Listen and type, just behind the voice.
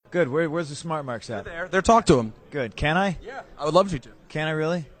Good. Where's the smart marks at? They're talk to him. Good. Can I? Yeah, I would love you to. Can I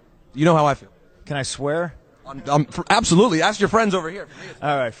really? You know how I feel. Can I swear? Absolutely. Ask your friends over here.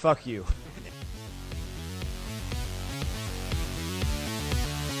 All right. Fuck you.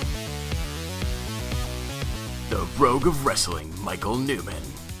 The Rogue of Wrestling, Michael Newman.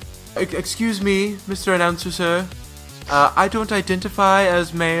 Excuse me, Mr. Announcer, sir. I don't identify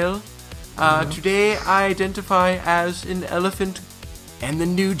as male. Today I identify as an elephant. And the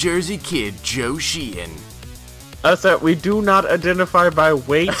New Jersey Kid, Joe Sheehan. Sir, we do not identify by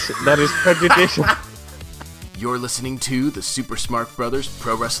weight. That is prejudicial. You're listening to the Super Smart Brothers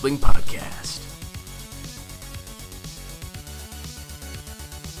Pro Wrestling Podcast.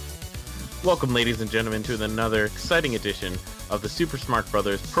 Welcome, ladies and gentlemen, to another exciting edition of the Super Smart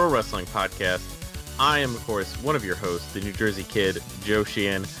Brothers Pro Wrestling Podcast. I am, of course, one of your hosts, the New Jersey Kid, Joe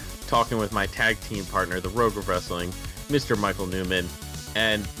Sheehan, talking with my tag team partner, the Rogue of Wrestling, Mr. Michael Newman.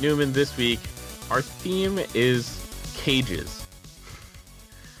 And Newman, this week, our theme is cages.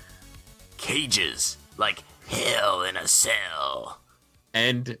 Cages, like hell in a cell.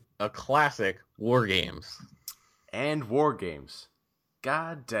 And a classic, War Games. And war games.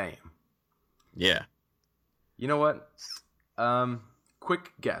 God damn. Yeah. You know what?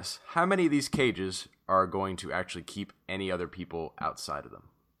 Quick guess. How many of these cages are going to actually keep any other people outside of them?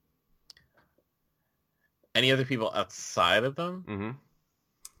 Any other people outside of them? Mm-hmm.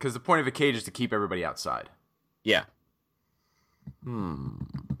 Because the point of a cage is to keep everybody outside. Yeah. We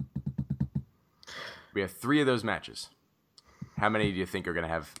have 3 of those matches. How many do you think are going to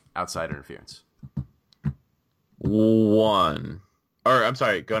have outside interference? One. Or, I'm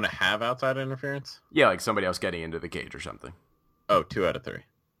sorry, going to have outside interference? Yeah, like somebody else getting into the cage or something. Oh, 2 out of 3.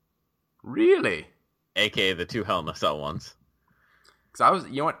 Really? AKA the 2 Hell in a Cell ones. Because I was,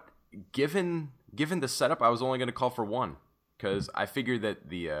 you know what? Given the setup, I was only going to call for 1. Because I figured that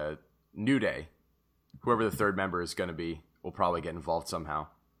the New Day, whoever the third member is going to be, will probably get involved somehow.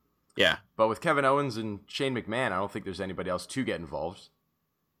 Yeah. But with Kevin Owens and Shane McMahon, I don't think there's anybody else to get involved.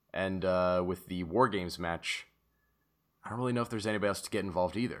 And with the War Games match, I don't really know if there's anybody else to get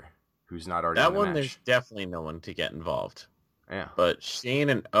involved either, who's not already in the That one, match. there's definitely no one to get involved. Yeah. But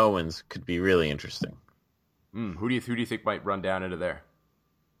Shane and Owens could be really interesting. Who do you think might run down into there?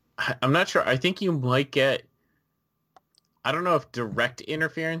 I'm not sure. I think you might get... I don't know if direct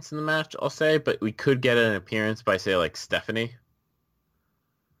interference in the match, I'll say, but we could get an appearance by, say, like, Stephanie.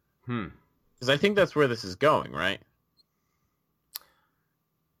 Because I think that's where this is going, right?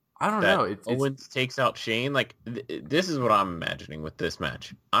 I don't that know. Owens takes out Shane. Like, this is what I'm imagining with this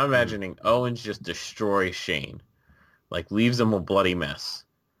match. I'm imagining Owens just destroys Shane. Like, leaves him a bloody mess.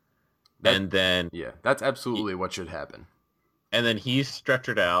 And then... Yeah, that's absolutely what should happen. And then he's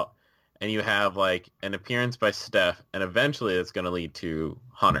stretchered out, and you have, like, an appearance by Steph, and eventually it's going to lead to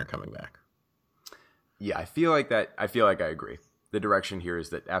Hunter coming back. Yeah, I feel like I agree. The direction here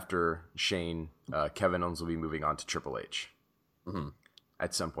is that after Shane, Kevin Owens will be moving on to Triple H.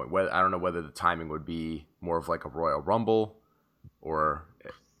 At some point. I don't know whether the timing would be more of like a Royal Rumble, or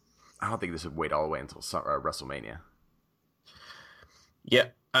I don't think this would wait all the way until WrestleMania. Yeah,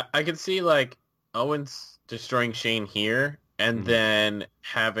 I could see like Owens destroying Shane here, and then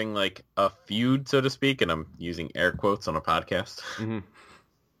having like a feud, so to speak, and I'm using air quotes on a podcast,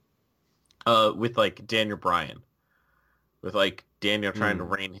 with like Daniel Bryan, with like Daniel trying to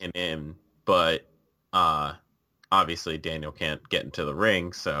rein him in, but obviously Daniel can't get into the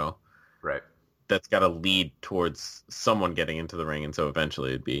ring, so right, that's got to lead towards someone getting into the ring, and so eventually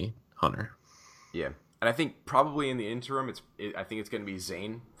it'd be Hunter. Yeah, and I think probably in the interim, I think it's going to be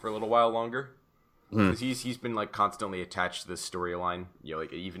Zayn for a little while longer, because he's been like constantly attached to this storyline. You know,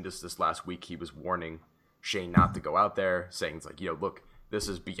 like even just this last week, he was warning Shane not to go out there, saying it's like, you know, look, this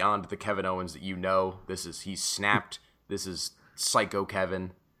is beyond the Kevin Owens that you know. He's snapped. This is Psycho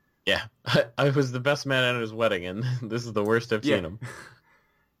Kevin. Yeah, I was the best man at his wedding, and this is the worst I've seen him.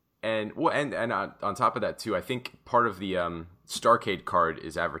 And on top of that too, I think part of the Starrcade card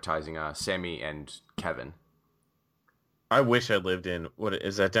is advertising Sammy and Kevin. I wish I lived in, what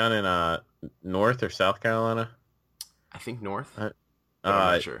is that, down in North or South Carolina? I think North. I'm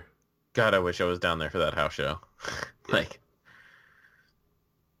not sure. God, I wish I was down there for that house show. Like,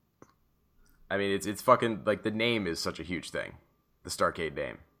 I mean, it's fucking like the name is such a huge thing, the Starrcade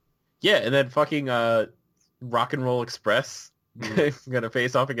name. Yeah, and then fucking Rock and Roll Express gonna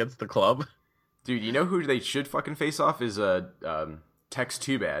face off against the club. Dude, you know who they should fucking face off is Tex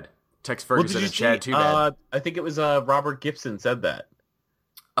Too Bad. Tex Ferguson and Chad Too Bad. I think it was Robert Gibson said that.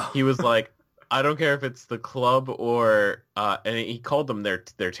 He was like, I don't care if it's the club or and he called them their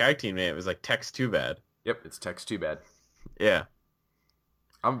tag team name. It was like Tex Too Bad. Yep, it's Tex Too Bad. Yeah.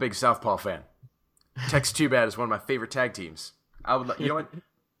 I'm a big Southpaw fan. Tex Too Bad is one of my favorite tag teams. You know what?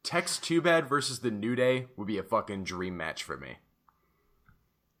 Tex Too Bad versus the New Day would be a fucking dream match for me.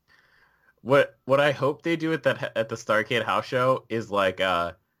 What I hope they do at the Starrcade house show is like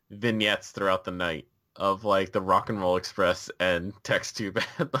vignettes throughout the night of like the Rock and Roll Express and Tex Too Bad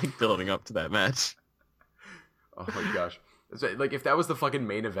like building up to that match. Oh my gosh. Like if that was the fucking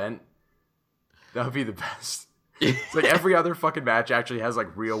main event, that would be the best. It's like every other fucking match actually has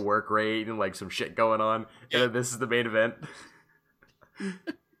like real work rate and like some shit going on, and then this is the main event.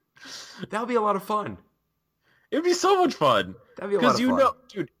 That would be a lot of fun. It'd be so much fun. That'd be a lot of fun. Know,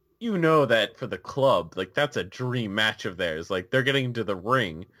 dude, you know that for the club, like that's a dream match of theirs. Like they're getting into the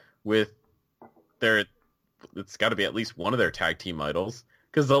ring with it's got to be at least one of their tag team idols,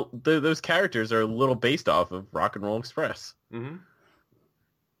 because those characters are a little based off of Rock and Roll Express. Mm-hmm.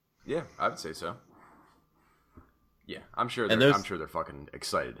 Yeah, I would say so. Yeah, I'm sure they're fucking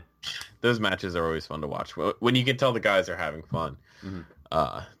excited. Those matches are always fun to watch when you can tell the guys are having fun. Mm-hmm.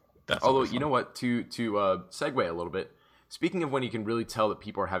 That's although fun. You know what, to segue a little bit. Speaking of when you can really tell that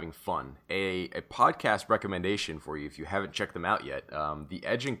people are having fun, a podcast recommendation for you if you haven't checked them out yet. The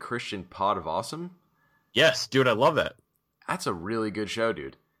Edge and Christian Pod of Awesome. Yes, dude, I love that. That's a really good show,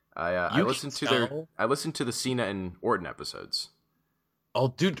 dude. I listened to the Cena and Orton episodes.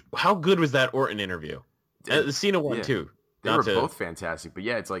 Oh, dude, how good was that Orton interview? The Cena one too. They were both fantastic, but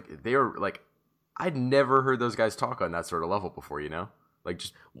yeah, it's like they were like I'd never heard those guys talk on that sort of level before. You know, like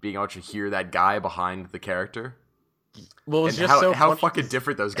just being able to hear that guy behind the character. Well, it's and just how fucking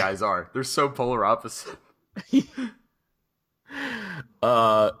different those guys are. They're so polar opposite.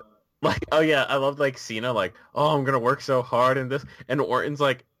 Like, oh yeah, I love like Cena, like, oh, I'm gonna work so hard in this, and Orton's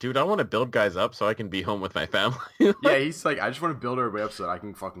like, dude, I want to build guys up so I can be home with my family. Yeah, he's like, I just want to build everybody up so that I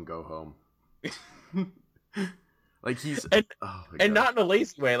can fucking go home. Like he's and not in a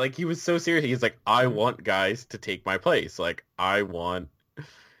lazy way. Like he was so serious. He's like, I want guys to take my place. Like I want.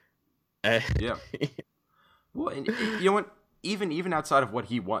 Yeah. Well, and you know what? Even outside of what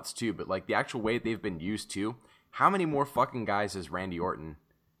he wants to, but like the actual way they've been used to, how many more fucking guys has Randy Orton,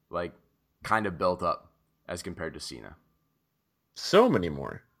 like, kind of built up as compared to Cena? So many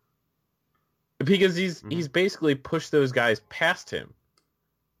more. Because he's basically pushed those guys past him.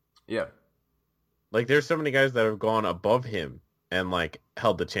 Yeah. Like there's so many guys that have gone above him and like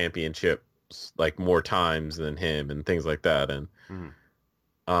held the championships like more times than him and things like that. And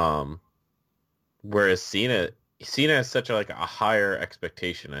whereas Cena has such a higher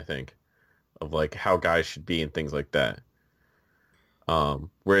expectation, I think, of like how guys should be and things like that.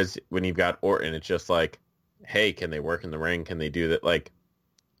 Whereas when you've got Orton, it's just like, hey, can they work in the ring? Can they do that? Like,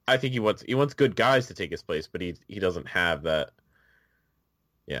 I think he wants good guys to take his place, but he doesn't have that.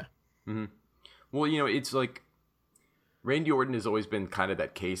 Yeah. Mm-hmm. Well, you know, it's like Randy Orton has always been kind of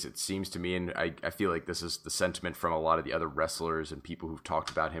that case, it seems to me, and I feel like this is the sentiment from a lot of the other wrestlers and people who've talked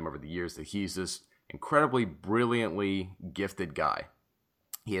about him over the years, that he's this incredibly brilliantly gifted guy.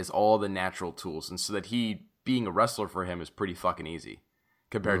 He has all the natural tools, and so that being a wrestler for him is pretty fucking easy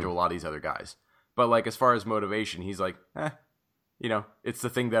compared to a lot of these other guys. But like as far as motivation, he's like, you know, it's the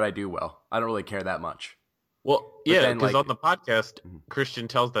thing that I do well. I don't really care that much. Well, But yeah, then, because like- on the podcast, Christian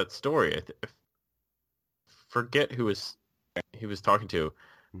tells that story. Forget who he was talking to,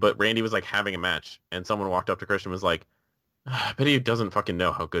 but Randy was like having a match, and someone walked up to Christian and was like, I bet he doesn't fucking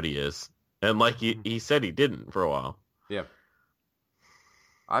know how good he is. And like he said he didn't for a while. Yeah.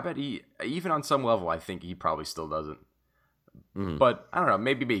 I bet even on some level, I think he probably still doesn't. Mhm. But I don't know,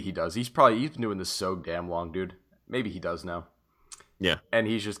 maybe he does. He's been doing this so damn long, dude. Maybe he does now. Yeah. And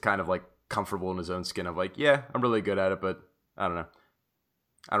he's just kind of like comfortable in his own skin of like, yeah, I'm really good at it, but I don't know.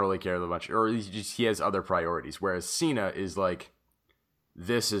 I don't really care that much. Or he has other priorities. Whereas Cena is like,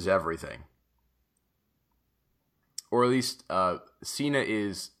 this is everything. Or at least Cena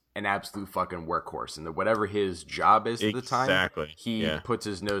is an absolute fucking workhorse. And whatever his job is at the time, Exactly. he Yeah. puts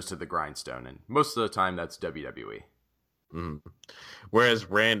his nose to the grindstone. And most of the time, that's WWE. Mhm. Whereas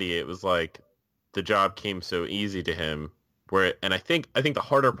Randy, it was like the job came so easy to him. And I think the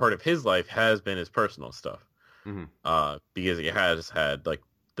harder part of his life has been his personal stuff. Mhm. Because he has had like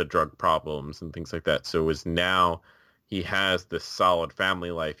the drug problems and things like that. So now he has this solid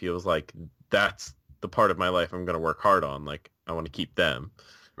family life. He was like, that's the part of my life I'm going to work hard on. Like, I want to keep them.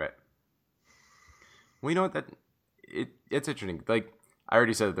 Right. Well, you know what? It's interesting. Like, I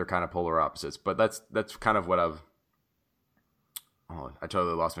already said that they're kind of polar opposites, but that's kind of what I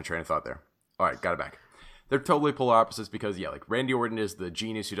totally lost my train of thought there. All right, got it back. They're totally polar opposites because, yeah, like Randy Orton is the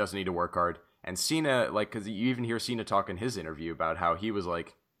genius who doesn't need to work hard. And Cena, like, because you even hear Cena talk in his interview about how he was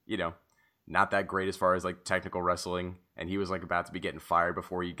like, you know, not that great as far as like technical wrestling, and he was like about to be getting fired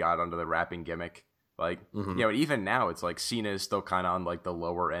before he got onto the rapping gimmick. Like, you know, even now it's like Cena is still kind of on like the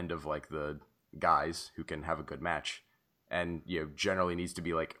lower end of like the guys who can have a good match, and you know, generally needs to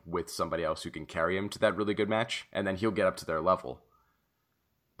be like with somebody else who can carry him to that really good match, and then he'll get up to their level.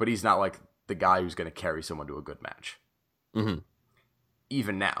 But he's not like the guy who's going to carry someone to a good match.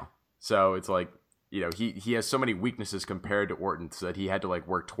 Even now. So it's like, you know, he has so many weaknesses compared to Orton, so that he had to like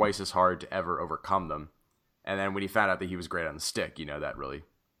work twice as hard to ever overcome them. And then when he found out that he was great on the stick, you know, that really,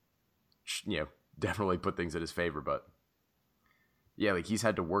 you know, definitely put things in his favor. But yeah, like he's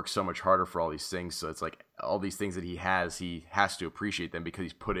had to work so much harder for all these things. So it's like all these things that he has to appreciate them because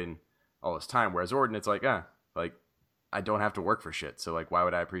he's put in all this time. Whereas Orton, it's like, like I don't have to work for shit. So like, why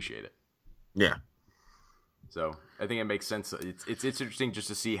would I appreciate it? Yeah. So I think it makes sense. It's interesting just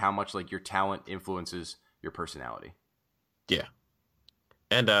to see how much like your talent influences your personality. Yeah.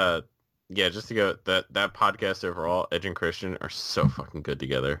 And yeah, just to go that podcast overall, Edge and Christian are so fucking good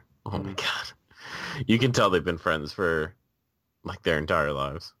together. Oh my god. You can tell they've been friends for like their entire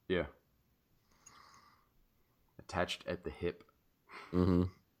lives. Yeah. Attached at the hip.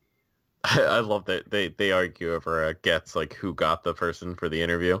 I love that they argue over gets like who got the person for the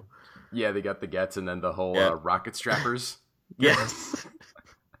interview. Yeah, they got the gets and then the whole rocket strappers. Yes.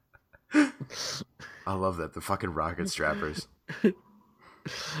 I love that. The fucking rocket strappers.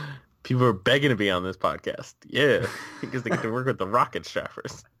 People are begging to be on this podcast. Yeah, because they get to work with the rocket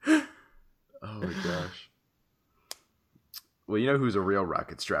strappers. Oh my gosh. Well, you know who's a real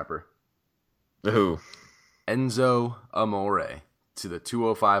rocket strapper? Who? Enzo Amore to the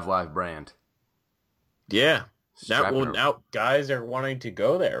 205 Live brand. Yeah. Strapping Now guys are wanting to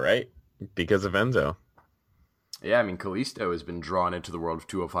go there, right? Because of Enzo. Yeah, I mean, Kalisto has been drawn into the world of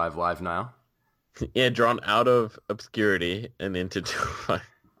 205 Live now. Yeah, drawn out of obscurity and into 205.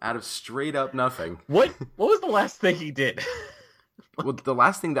 Out of straight up nothing. What was the last thing he did? Well, the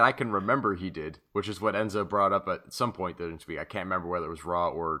last thing that I can remember he did, which is what Enzo brought up at some point during this week, I can't remember whether it was Raw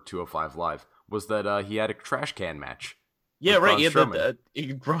or 205 Live, was that he had a trash can match. Yeah, right.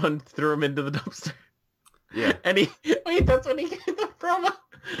 He Braun threw him into the dumpster. Yeah. And that's when he gave the promo.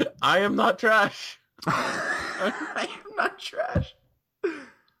 I am not trash. I am not trash.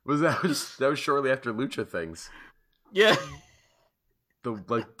 That was shortly after Lucha Things. Yeah.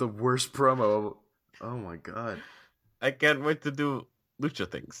 The worst promo. Oh my god. I can't wait to do Lucha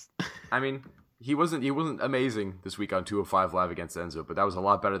Things. I mean, he wasn't amazing this week on 205 Live against Enzo, but that was a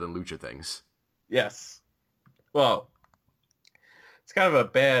lot better than Lucha Things. Yes. Well, it's kind of a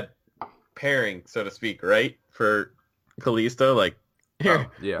bad pairing, so to speak, right? For Kalisto, like,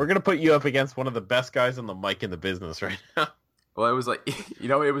 here, yeah. We're gonna put you up against one of the best guys on the mic in the business right now. Well, it was like, you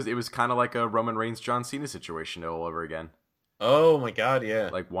know, it was kind of like a Roman Reigns John Cena situation all over again. Oh my god,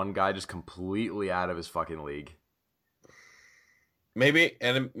 yeah. Like one guy just completely out of his fucking league. Maybe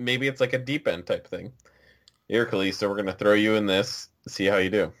it's like a deep end type thing. Here, Kalisto, we're gonna throw you in this, see how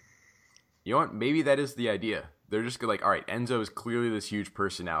you do. You know what? Maybe that is the idea. They're just like, all right, Enzo is clearly this huge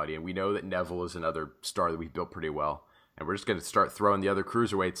personality, and we know that Neville is another star that we've built pretty well. And we're just going to start throwing the other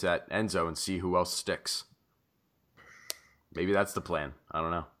cruiserweights at Enzo and see who else sticks. Maybe that's the plan. I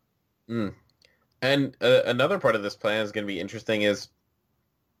don't know. And another part of this plan is going to be interesting is,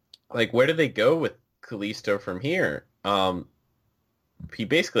 like, where do they go with Kalisto from here? He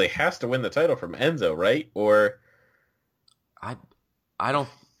basically has to win the title from Enzo, right? Or I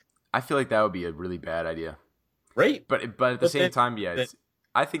feel like that would be a really bad idea. Right? But at the same time, yeah,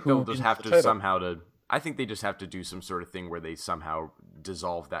 I think they'll just have to I think they just have to do some sort of thing where they somehow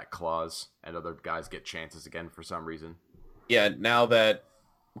dissolve that clause and other guys get chances again for some reason. Yeah, now that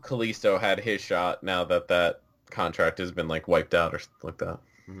Kalisto had his shot, now that contract has been like wiped out or something like that.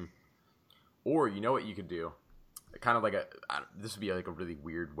 Mm-hmm. Or you know what you could do? Kind of like this would be like a really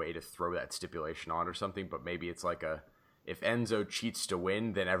weird way to throw that stipulation on or something, but maybe it's like if Enzo cheats to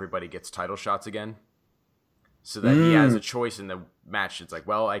win, then everybody gets title shots again. So that he has a choice in the match. It's like,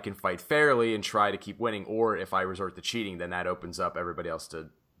 well, I can fight fairly and try to keep winning, or if I resort to cheating, then that opens up everybody else to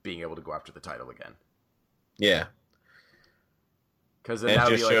being able to go after the title again. Yeah. Because then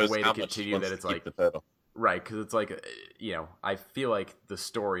that would be like a way to continue that it's like, right, because it's like, you know, I feel like the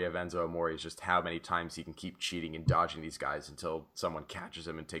story of Enzo Amore is just how many times he can keep cheating and dodging these guys until someone catches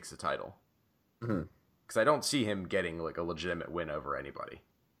him and takes the title. Because I don't see him getting like a legitimate win over anybody.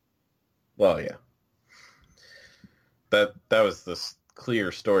 Well, yeah. That was the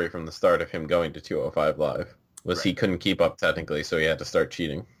clear story from the start of him going to 205 Live, was right. He couldn't keep up technically, so he had to start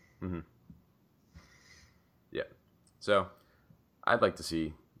cheating. Yeah. So, I'd like to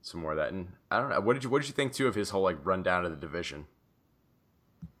see some more of that. And I don't know, what did you think too of his whole like rundown of the division?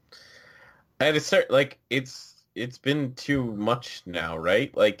 At a certain, like, it's been too much now,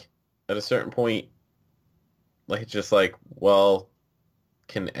 right? Like, at a certain point, like, it's just like, well,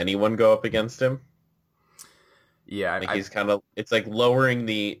 can anyone go up against him? Yeah, Like, he's kind of, it's like lowering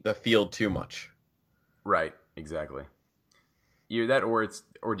the field too much. right, exactly. Either that,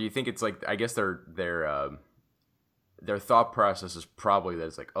 or do you think it's like, I guess their thought process is probably that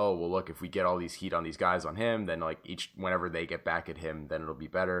it's like, oh well, look, if we get all these heat on these guys on him, then like whenever they get back at him, then it'll be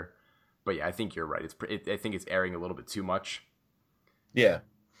better. But yeah, I think you're right. I think it's airing a little bit too much. Yeah.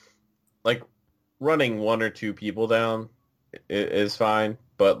 Like, running one or two people down is fine,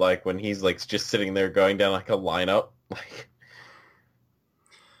 but like when he's like just sitting there going down like a lineup, like,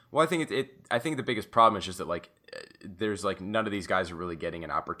 Well, I think I think the biggest problem is just that like there's like none of these guys are really getting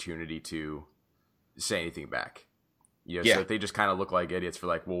an opportunity to say anything back. You know, Yeah. so they just kind of look like idiots for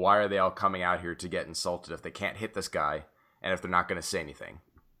like, well, why are they all coming out here to get insulted if they can't hit this guy and if they're not going to say anything?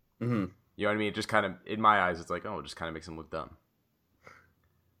 mm-hmm. You know what I mean? It just kind of, in my eyes, it's like, oh, it just kind of makes them look dumb.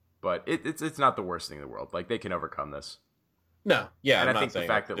 But it's not the worst thing in the world. Like, they can overcome this. No, yeah, And I'm I not think the saying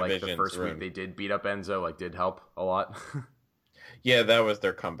fact that, like, the division's first week ruined. they did beat up Enzo, like, did help a lot. Yeah, that was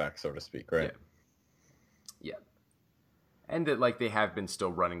their comeback, so to speak, right? Yeah. And that, like, they have been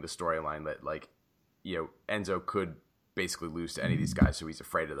still running the storyline that, like, you know, Enzo could basically lose to any of these guys, so he's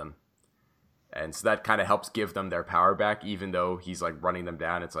afraid of them. And so that kind of helps give them their power back, even though he's, like, running them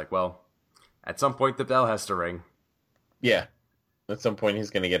down. It's like, well, at some point the bell has to ring. Yeah. At some point he's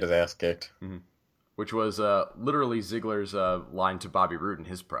going to get his ass kicked. Which was literally Ziggler's line to Bobby Roode in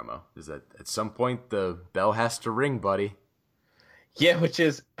his promo, is that at some point the bell has to ring, buddy. Yeah, which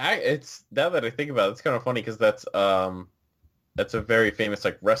is, it's, now that I think about it, it's kind of funny because that's a very famous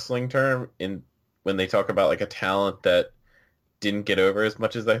like wrestling term in when they talk about like a talent that didn't get over as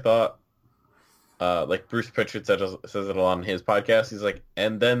much as they thought. Like Bruce Pritchard says it a lot on his podcast. He's like,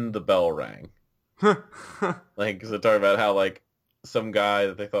 and then the bell rang. Like, so talking about how like some guy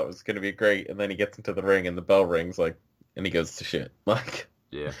that they thought was going to be great, and then he gets into the ring and the bell rings, like, and he goes to shit. Like,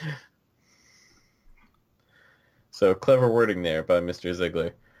 Yeah. so clever wording there by Mr.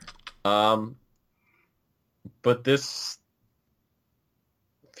 Ziggler. But this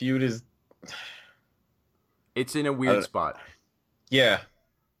feud is, It's in a weird spot. yeah,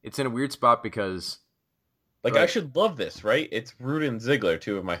 It's in a weird spot because, like Right. I should love this, right? It's Roode and Ziggler,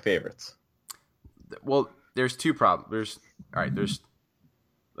 two of my favorites. well, there's two problems.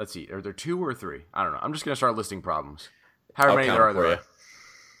 Let's see, are there two or three? I don't know. I'm just going to start listing problems. However I'll many count there are, it for there you. are.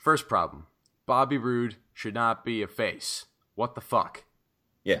 First problem, Bobby Roode should not be a face. What the fuck?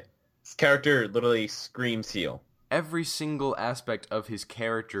 Yeah, his character literally screams heel. Every single aspect of his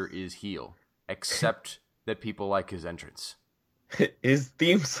character is heel, except that people like his entrance. His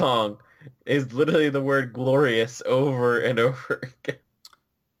theme song is literally the word glorious over and over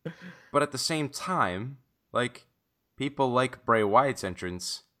again. But at the same time, like, people like Bray Wyatt's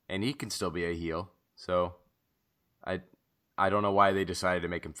entrance, and he can still be a heel. So, I don't know why they decided to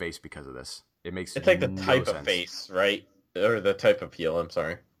make him face because of this. It makes It's like the no type sense. of face, right? Or the type of heel, I'm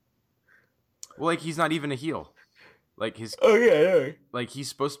sorry. Well, like, he's not even a heel. Like, Oh, yeah. like, he's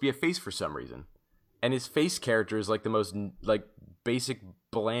supposed to be a face for some reason. And his face character is like the most, like, basic,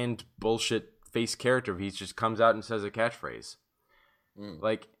 bland, bullshit face character. He just comes out and says a catchphrase.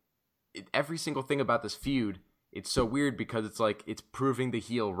 Like, every single thing about this feud, it's so weird because it's like, it's proving the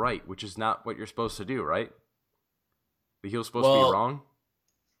heel right, which is not what you're supposed to do, right? The heel's supposed to be wrong?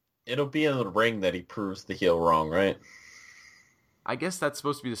 It'll be in the ring that he proves the heel wrong, right? I guess that's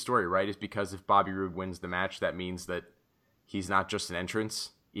supposed to be the story, right? Is because if Bobby Roode wins the match, that means that he's not just an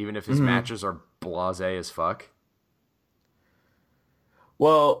entrance, even if his matches are blasé as fuck.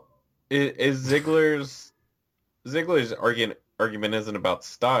 Well, is Ziggler's argument isn't about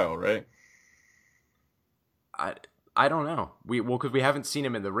style, right? I don't know. Because we haven't seen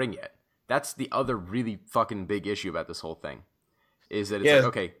him in the ring yet. That's the other really fucking big issue about this whole thing. Is that it's Yeah. like,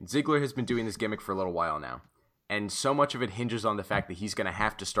 okay, Ziggler has been doing this gimmick for a little while now. And so much of it hinges on the fact that he's going to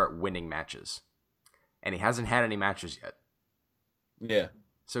have to start winning matches. And he hasn't had any matches yet. Yeah,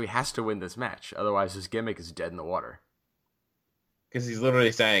 So he has to win this match. Otherwise, his gimmick is dead in the water. because he's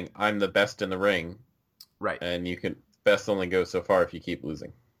literally saying, "I'm the best in the ring," Right. and you can best only go so far if you keep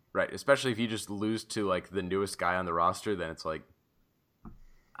losing. Right. Especially if you just lose to, like, the newest guy on the roster, then it's like,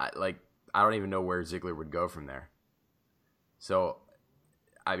 I don't even know where Ziggler would go from there. So,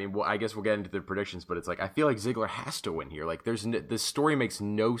 I mean, I guess we'll get into the predictions, but it's like, I feel like Ziggler has to win here. Like, this story makes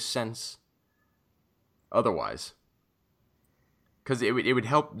no sense otherwise. Because it would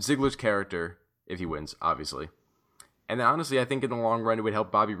help Ziggler's character if he wins, obviously. And then, honestly, I think in the long run, it would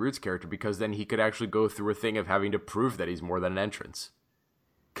help Bobby Roode's character because then he could actually go through a thing of having to prove that he's more than an entrance.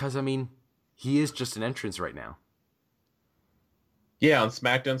 Because, I mean, he is just an entrance right now. Yeah, on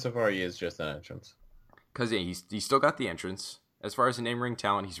SmackDown so far, he is just an entrance. Because yeah, he's still got the entrance. As far as an in-ring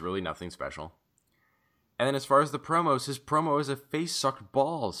talent, he's really nothing special. And then as far as the promos, his promo is a face sucked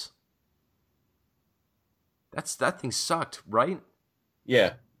balls. That thing sucked, right?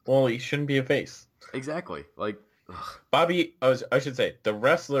 Yeah. Well, he shouldn't be a face. Exactly. Like, I should say, the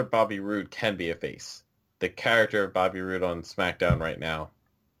wrestler Bobby Roode can be a face. The character of Bobby Roode on SmackDown right now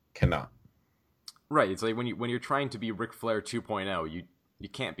cannot. right. It's like when you're trying to be Ric Flair 2.0, you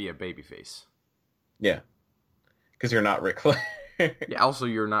can't be a babyface. Yeah. Because you're not Ric Flair. Yeah. Also,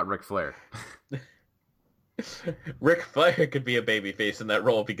 you're not Ric Flair. Ric Flair could be a babyface in that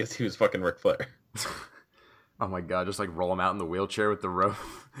role because he was fucking Ric Flair. Oh my god! Just like roll him out in the wheelchair with the rope.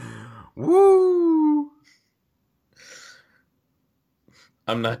 Woo!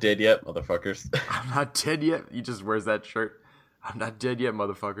 I'm not dead yet, motherfuckers. I'm not dead yet. He just wears that shirt. I'm not dead yet,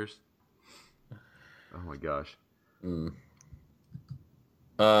 motherfuckers. Oh my gosh.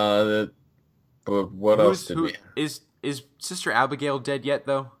 But what else did we... Is Sister Abigail dead yet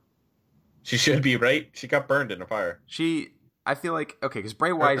though? She should be, right? She got burned in a fire. I feel like, okay, because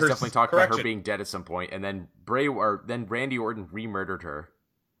Bray Wyatt has definitely talked about her correction. being dead at some point, and then then Randy Orton re-murdered her.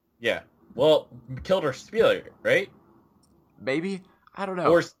 Yeah. Well, killed her spear, right? Maybe? I don't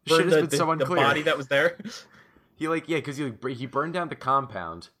know. Or Shit burned has been so the unclear. body that was there. Because he burned down the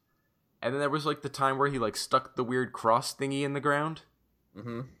compound, and then there was like the time where he like stuck the weird cross thingy in the ground.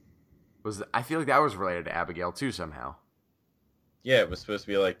 Mm-hmm. I feel like that was related to Abigail too somehow. Yeah, it was supposed to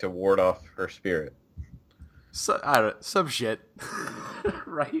be like to ward off her spirit. So, I don't know, some shit,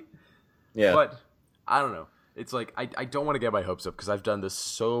 right? Yeah. But I don't know. It's like I don't want to get my hopes up because I've done this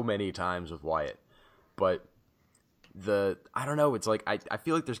so many times with Wyatt, but I don't know. It's like I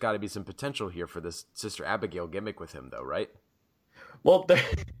feel like there's got to be some potential here for this Sister Abigail gimmick with him, though, right? Well,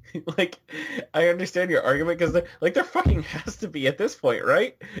 like, I understand your argument because there fucking has to be at this point,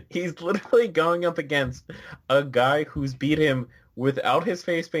 right? He's literally going up against a guy who's beat him without his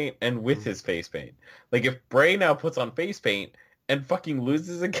face paint and with his face paint. Like, if Bray now puts on face paint and fucking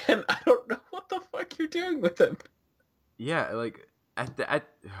loses again, I don't know what the fuck you're doing with him. Yeah, like oh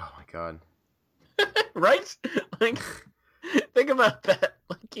my god, right? Like, think about that.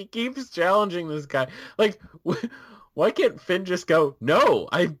 Like, he keeps challenging this guy. Like, why can't Finn just go, no,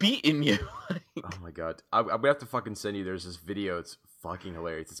 I've beaten you? oh my god, I'm gonna have to fucking send you. There's this video. It's fucking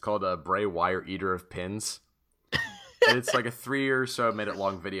hilarious. It's called Bray Wyatt Eater of Pins. And it's like a 3 or so minute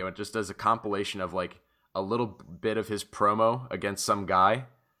long video. It just does a compilation of like a little bit of his promo against some guy.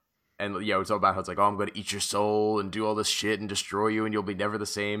 And it's all about how it's like, oh, I'm going to eat your soul and do all this shit and destroy you and you'll be never the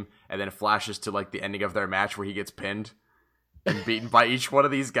same. And then it flashes to like the ending of their match where he gets pinned and beaten by each one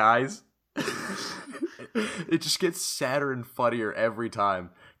of these guys. It just gets sadder and funnier every time.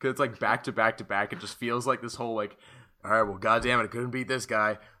 Because it's like back to back to back. It just feels like this whole like, all right, well, goddamn it, I couldn't beat this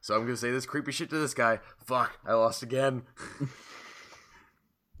guy, so I'm gonna say this creepy shit to this guy. Fuck, I lost again.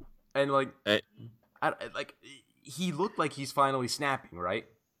 And like, he looked like he's finally snapping, right?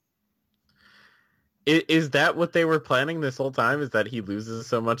 Is that what they were planning this whole time? Is that he loses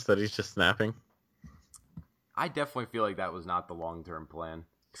so much that he's just snapping? I definitely feel like that was not the long-term plan,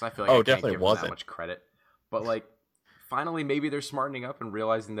 because I feel like I can't give him that much credit. But like, finally, maybe they're smartening up and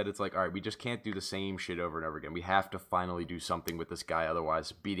realizing that it's like, all right, we just can't do the same shit over and over again. We have to finally do something with this guy,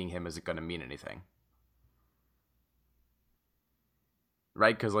 otherwise beating him isn't going to mean anything.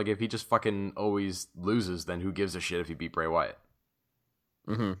 Right? Because, like, if he just fucking always loses, then who gives a shit if he beat Bray Wyatt?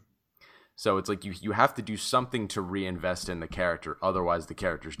 Mm-hmm. So it's like you have to do something to reinvest in the character, otherwise the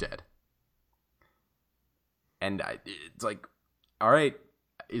character's dead. And it's like, all right,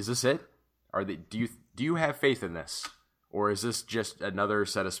 is this it? Do you have faith in this? Or is this just another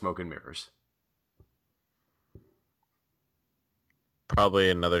set of smoke and mirrors? Probably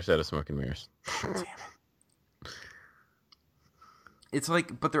another set of smoke and mirrors. Damn it. It's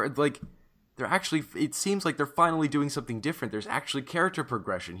like, but they're actually, it seems like they're finally doing something different. There's actually character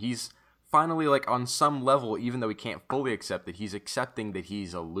progression. He's finally, like, on some level, even though he can't fully accept it, he's accepting that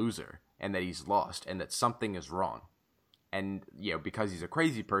he's a loser and that he's lost and that something is wrong. And, because he's a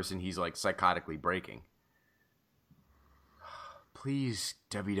crazy person, he's, like, psychotically breaking. Please,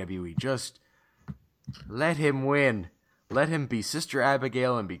 WWE, just let him win. Let him be Sister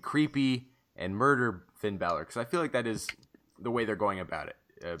Abigail and be creepy and murder Finn Balor. Because I feel like that is the way they're going about it,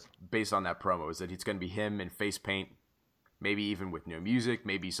 based on that promo, is that it's going to be him in face paint, maybe even with new music,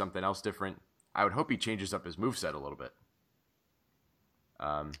 maybe something else different. I would hope he changes up his moveset a little bit.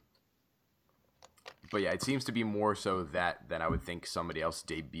 But yeah, it seems to be more so that than I would think somebody else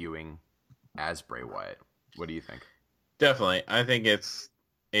debuting as Bray Wyatt. What do you think? Definitely. I think it's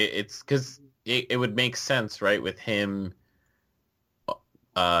It's because it would make sense, right, with him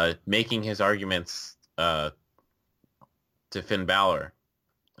making his arguments to Finn Balor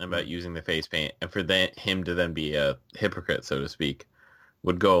about using the face paint, and for him to then be a hypocrite, so to speak,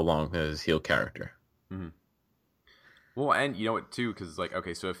 would go along with his heel character. Mm-hmm. Well, and you know what, too, because, like,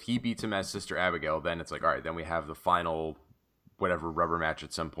 okay, so if he beats him as Sister Abigail, then it's like, all right, then we have the final, whatever, rubber match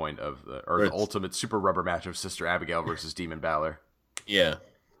at some point of the ultimate super rubber match of Sister Abigail versus Demon Balor. Yeah.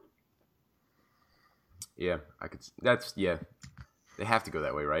 Yeah, yeah. They have to go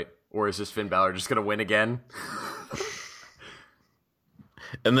that way, right? Or is this Finn Balor just going to win again?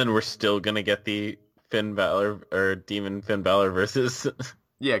 And then we're still going to get the Finn Balor, or Demon Finn Balor versus...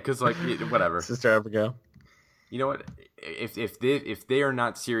 Yeah, because, like, whatever. Sister Abigail. You know what? If they are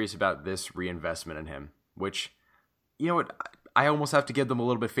not serious about this reinvestment in him, which, you know what, I almost have to give them a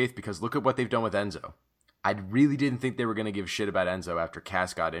little bit of faith, because look at what they've done with Enzo. I really didn't think they were going to give shit about Enzo after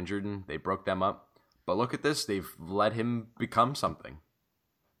Cass got injured and they broke them up. But look at this. They've let him become something.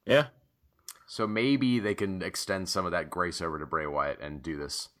 Yeah. So maybe they can extend some of that grace over to Bray Wyatt and do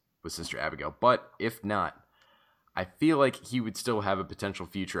this with Sister Abigail. But if not, I feel like he would still have a potential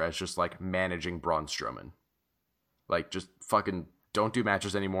future as just like managing Braun Strowman. Like, just fucking don't do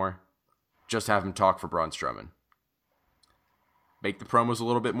matches anymore. Just have him talk for Braun Strowman. Make the promos a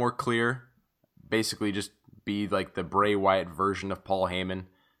little bit more clear. Basically just be like the Bray Wyatt version of Paul Heyman.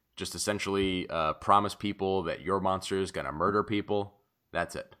 Just essentially promise people that your monster is going to murder people.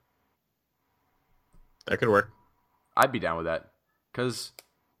 That's it. That could work. I'd be down with that. Because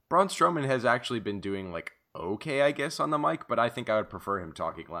Braun Strowman has actually been doing, like, okay, I guess, on the mic. But I think I would prefer him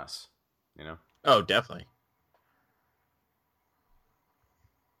talking less. You know? Oh, definitely.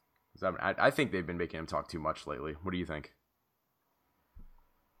 I think they've been making him talk too much lately. What do you think?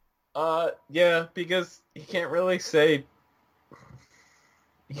 Yeah, because he can't really say...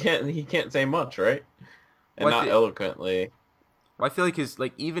 He can't say much, right? And Well, not eloquently. Well, I feel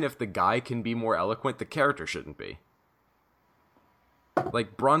like even if the guy can be more eloquent, the character shouldn't be.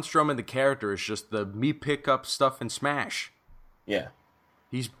 Like, Braun Strowman, the character, is just the me pick up stuff and smash. Yeah.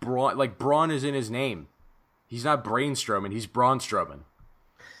 He's Braun, like, Braun is in his name. He's not Brain Strowman, he's Braun Strowman.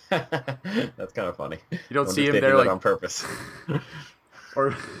 That's kind of funny. You don't Wonder see if him they there, do that like, on purpose.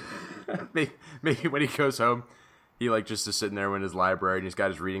 or maybe when he goes home, he, like, just is sitting there in his library and he's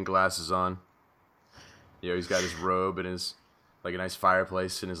got his reading glasses on. You know, he's got his robe and his, like, a nice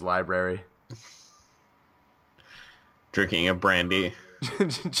fireplace in his library. Drinking a brandy.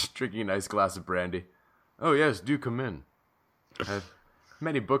 Just drinking a nice glass of brandy. Oh, yes, do come in. I have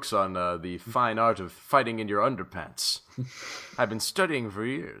many books on the fine art of fighting in your underpants. I've been studying for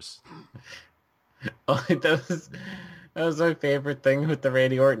years. Oh, that was my favorite thing with the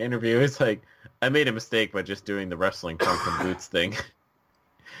Randy Orton interview. It's like, I made a mistake by just doing the wrestling pump and boots thing.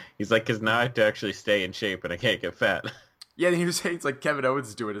 He's like, because now I have to actually stay in shape and I can't get fat. Yeah, he was saying it's like Kevin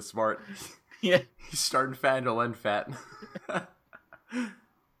Owens doing it smart. Yeah. He's starting fat and he'll end fat. Oh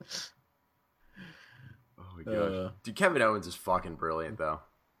my god. Dude, Kevin Owens is fucking brilliant, though.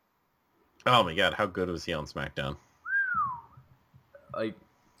 Oh my god, how good was he on SmackDown? Like,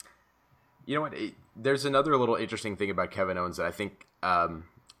 you know what? There's another little interesting thing about Kevin Owens that I think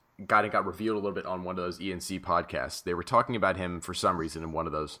got revealed a little bit on one of those ENC podcasts. They were talking about him for some reason in one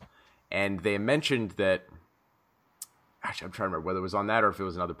of those. And they mentioned that... Actually, I'm trying to remember whether it was on that or if it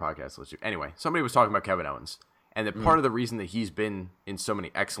was another podcast. Anyway, somebody was talking about Kevin Owens. And that part of the reason that he's been in so many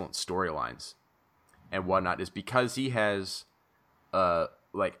excellent storylines and whatnot is because he has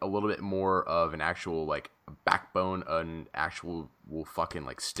like a little bit more of an actual like backbone, an actual will fucking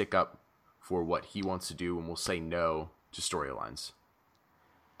like stick up for what he wants to do and will say no to storylines.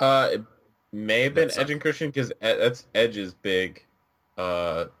 It may have been That's Edge and Christian, because that's Edge's big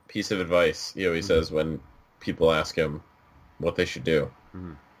piece of advice he always says when people ask him what they should do.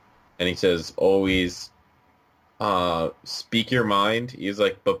 And he says, always speak your mind. He's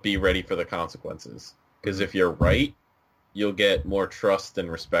like, but be ready for the consequences. Because if you're right, you'll get more trust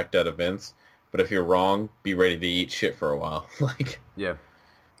and respect out of Vince. But if you're wrong, be ready to eat shit for a while. Like, yeah.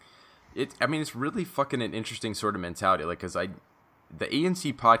 I mean, it's really fucking an interesting sort of mentality. Like, because the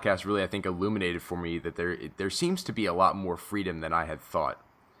ANC podcast really, I think, illuminated for me that there seems to be a lot more freedom than I had thought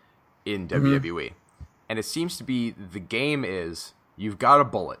in WWE. And it seems to be the game is you've got a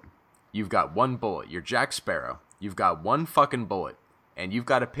bullet. You've got one bullet. You're Jack Sparrow. You've got one fucking bullet. And you've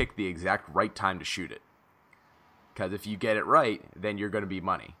got to pick the exact right time to shoot it. Because if you get it right, then you're going to be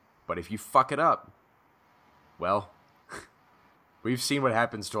money. But if you fuck it up, well, we've seen what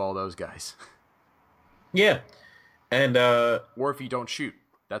happens to all those guys. yeah. And Or if you don't shoot,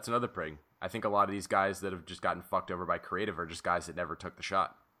 that's another thing. I think a lot of these guys that have just gotten fucked over by creative are just guys that never took the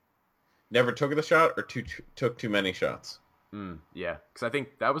shot. never took the shot or took too many shots. Yeah, because I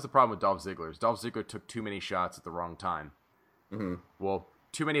think that was the problem with Dolph Ziggler. Dolph Ziggler took too many shots at the wrong time. Mm-hmm. Well,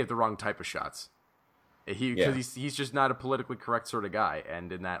 too many of the wrong type of shots. Because he's just not a politically correct sort of guy.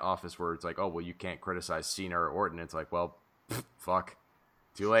 And in that office where it's like, oh, well, you can't criticize Cena or Orton, it's like, well, fuck.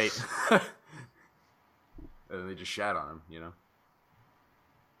 Too late. And then they just shat on him, you know?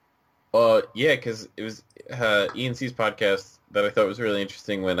 Yeah, because it was ENC's podcast that I thought was really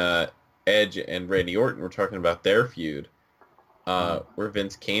interesting when Edge and Randy Orton were talking about their feud, where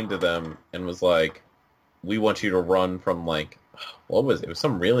Vince came to them and was like, we want you to run from, like, what was it? It was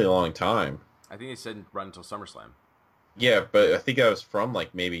some really long time. I think they said run until SummerSlam. Yeah, but I think that was from,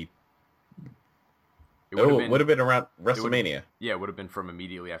 like, maybe... It would have been around WrestleMania. It would have been from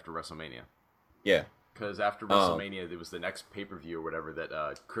immediately after WrestleMania. Yeah. Because after WrestleMania, there was the next pay-per-view or whatever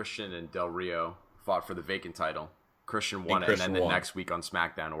that Christian and Del Rio fought for the vacant title. Christian won it, and then the next week on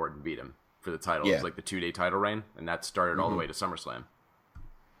SmackDown, Orton beat him for the title. Yeah. It was like the 2-day title reign, and that started all the way to SummerSlam.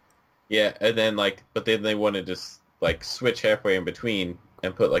 Yeah, and then, like, but then they wanted to, like, switch halfway in between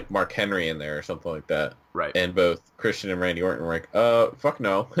and put, like, Mark Henry in there or something like that. Right. And both Christian and Randy Orton were like, fuck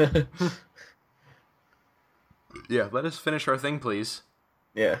no. Yeah, let us finish our thing, please.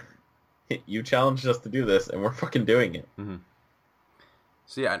 Yeah. You challenged us to do this, and we're fucking doing it. Mm-hmm.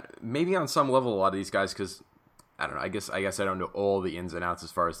 So, yeah, maybe on some level, a lot of these guys, because, I don't know, I guess I don't know all the ins and outs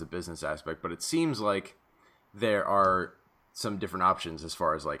as far as the business aspect, but it seems like there are some different options as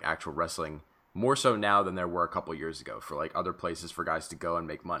far as, like, actual wrestling, more so now than there were a couple years ago, for, like, other places for guys to go and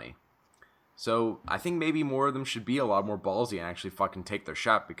make money. So I think maybe more of them should be a lot more ballsy and actually fucking take their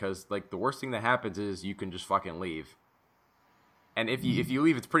shot, because, like, the worst thing that happens is you can just fucking leave. And if you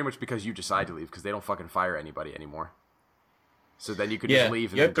leave, it's pretty much because you decide to leave, because they don't fucking fire anybody anymore. So then you could just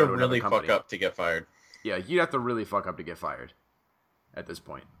leave and you then have go to to another really company. fuck up to get fired. Yeah, you'd have to really fuck up to get fired at this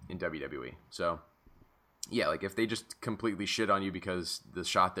point in WWE. So, yeah, like, if they just completely shit on you because the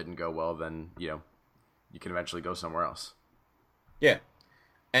shot didn't go well, then, you know, you can eventually go somewhere else. Yeah.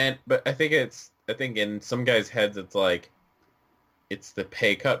 But I think in some guys' heads it's like, it's the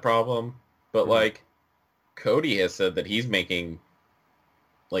pay cut problem. But, like, Cody has said that he's making,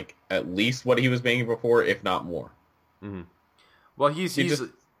 like, at least what he was making before, if not more. Mm-hmm. Well,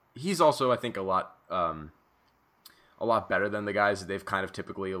 he's also, I think, a lot better than the guys that they've kind of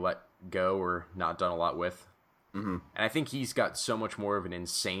typically let go or not done a lot with. Mm-hmm. And I think he's got so much more of an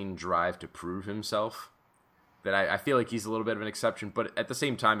insane drive to prove himself that I feel like he's a little bit of an exception. But at the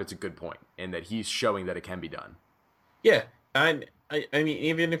same time, it's a good point in that he's showing that it can be done. Yeah, I mean,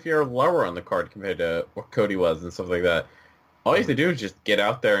 even if you're lower on the card compared to what Cody was and stuff like that, all you have to do is just get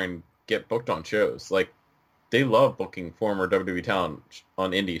out there and get booked on shows. Like, they love booking former WWE talent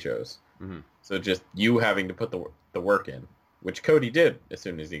on indie shows. Mm-hmm. So just you having to put the work in, which Cody did as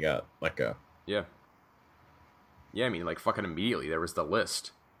soon as he got let go. Yeah. Yeah, I mean, like, fucking immediately, there was the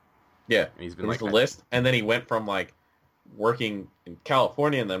list. Yeah, and he's been there was the list, and then he went from, like, working in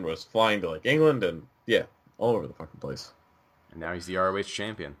California and then was flying to, like, England and, yeah, all over the fucking place. And now he's the ROH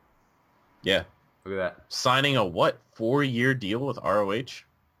champion. Yeah. Look at that. Signing a, 4-year deal with ROH?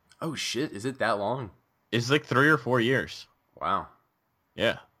 Oh, shit, is it that long? It's like 3 or 4 years. Wow.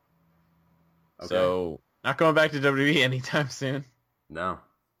 Yeah. Okay. So, not going back to WWE anytime soon. No.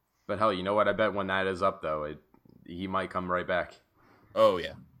 But hell, you know what? I bet when that is up, though, he might come right back. Oh,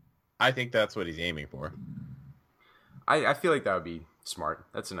 yeah. I think that's what he's aiming for. I feel like that would be smart.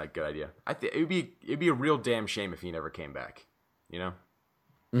 That's a good idea. It'd be a real damn shame if he never came back. You know?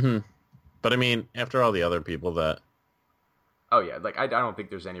 Mm-hmm. But I mean, after all the other people that... Oh yeah, like I don't think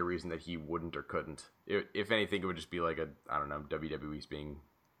there's any reason that he wouldn't or couldn't. If anything, it would just be like I don't know, WWE's being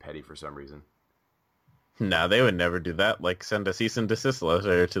petty for some reason. No, they would never do that. Like, send a cease and desist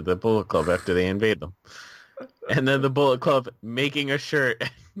letter to the Bullet Club after they invade them. And then the Bullet Club making a shirt,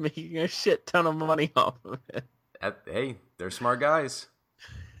 making a shit ton of money off of it. Hey, they're smart guys.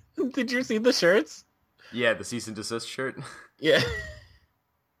 Did you see the shirts? Yeah, the cease and desist shirt. Yeah.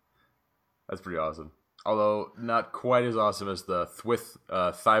 That's pretty awesome. Although, not quite as awesome as the Thwith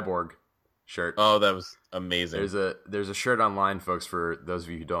Cyborg shirt. Oh, that was amazing. There's a shirt online, folks, for those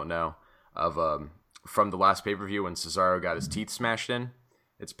of you who don't know, of from the last pay-per-view when Cesaro got his teeth smashed in.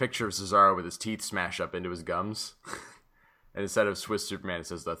 It's a picture of Cesaro with his teeth smashed up into his gums. And instead of Swiss Superman, it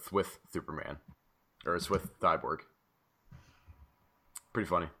says the Thwith Superman. Or Thwith Cyborg. Pretty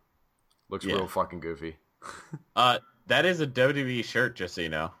funny. Looks real fucking goofy. That is a WWE shirt, just so you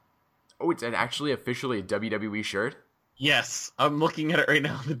know. Oh, it's actually officially a WWE shirt? Yes, I'm looking at it right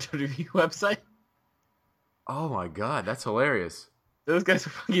now on the WWE website. Oh my god, that's hilarious. Those guys are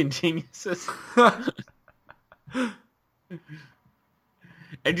fucking geniuses.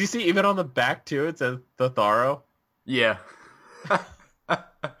 And you see, even on the back too, it says the Tharo. Yeah. Oh my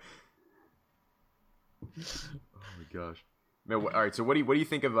gosh. Man, all right. So what do you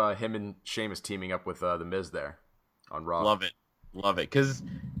think of him and Sheamus teaming up with the Miz there on Raw? Love it, because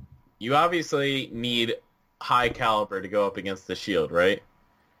you obviously need high caliber to go up against the Shield, right?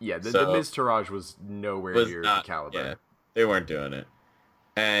 Yeah, the Miz Taraj was nowhere near the caliber. Yeah, they weren't doing it,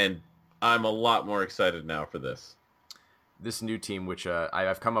 and I'm a lot more excited now for this. This new team, which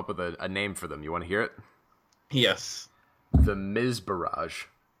I've come up with a name for them. You want to hear it? Yes. The Miz Barrage.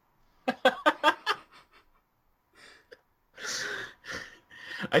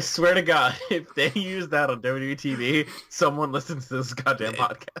 I swear to God, if they use that on WWE TV, someone listens to this goddamn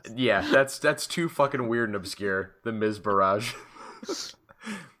podcast. Yeah, that's too fucking weird and obscure. The Miz Barrage.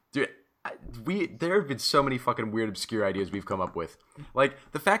 Dude, there have been so many fucking weird, obscure ideas we've come up with. Like,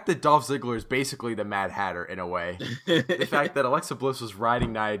 the fact that Dolph Ziggler is basically the Mad Hatter, in a way. The fact that Alexa Bliss was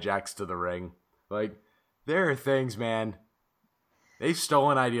riding Nia Jax to the ring. Like, there are things, man. They've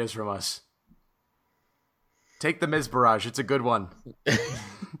stolen ideas from us. Take the Miz Barrage. It's a good one.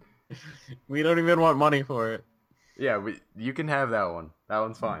 We don't even want money for it. Yeah, you can have that one. That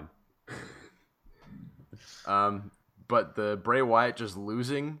one's fine. But the Bray Wyatt just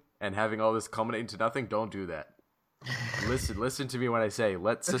losing and having all this culminate into nothing, don't do that. Listen to me when I say,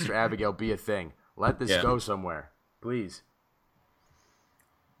 let Sister Abigail be a thing. Let this go somewhere. Please.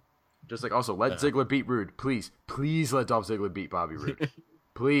 Just like, also, let Ziggler beat Rude. Please. Please let Dolph Ziggler beat Bobby Roode.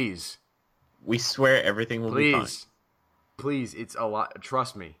 Please. We swear everything will be fine. Please, it's a lot.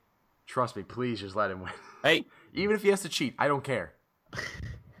 Trust me. Please just let him win. Hey. Even if he has to cheat, I don't care.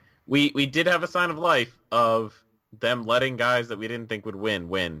 We did have a sign of life of them letting guys that we didn't think would win,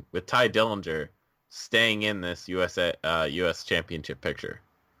 with Ty Dillinger staying in this U.S. Championship picture.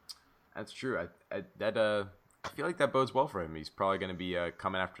 That's true. I feel like that bodes well for him. He's probably going to be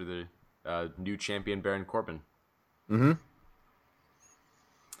coming after the new champion Baron Corbin. Mm-hmm.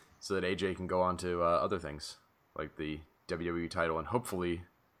 So that AJ can go on to other things, like the WWE title, and hopefully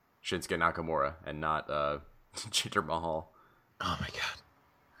Shinsuke Nakamura, and not Jinder Mahal. Oh my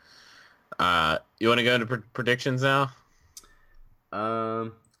God. You want to go into predictions now?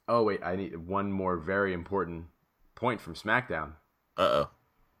 Oh wait, I need one more very important point from SmackDown. Uh-oh.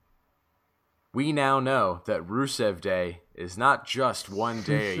 We now know that Rusev Day is not just one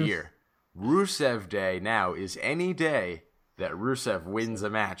day a year. Rusev Day now is any day that Rusev wins a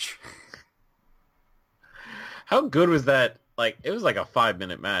match. How good was that? Like, it was like a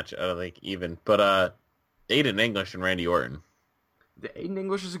 5-minute match, I don't think even. But Aiden English and Randy Orton. Aiden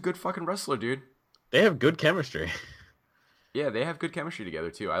English is a good fucking wrestler, dude. They have good chemistry. Yeah, they have good chemistry together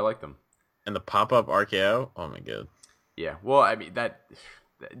too. I like them. And the pop-up RKO? Oh my God. Yeah, well, I mean,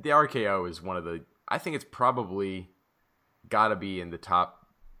 the RKO is one of the... I think it's probably got to be in the top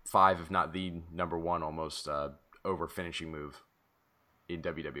 5, if not the number 1 almost, over finishing move in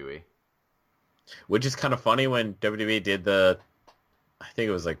WWE. Which is kind of funny when WWE did I think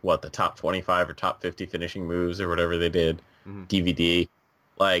it was like, the top 25 or top 50 finishing moves or whatever they did, DVD.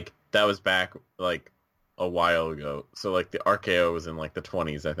 Like, that was back, like, a while ago. So, like, the RKO was in, like, the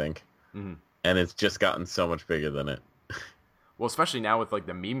 20s, I think. Mm-hmm. And it's just gotten so much bigger than it. Well, especially now with, like,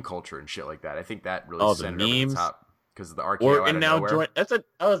 the meme culture and shit like that. I think that really sent it over the top. Because of the RKO out of nowhere. That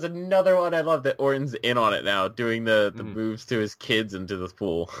was another one I love that Orton's in on it now, doing the moves to his kids into the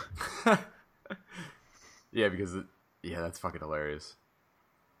pool. Yeah, because that's fucking hilarious.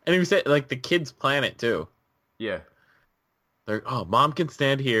 And he said, like, the kids plan it too. Yeah. They're, mom can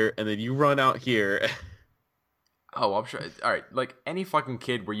stand here, and then you run out here. Oh, I'm sure. All right, like any fucking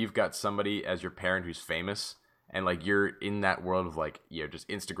kid where you've got somebody as your parent who's famous, and like you're in that world of like, just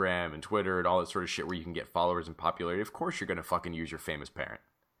Instagram and Twitter and all that sort of shit where you can get followers and popularity. Of course, you're gonna fucking use your famous parent.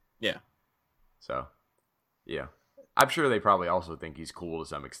 Yeah. So, yeah. I'm sure they probably also think he's cool to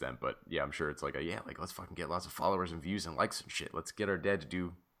some extent, but yeah, I'm sure it's like let's fucking get lots of followers and views and likes and shit. Let's get our dad to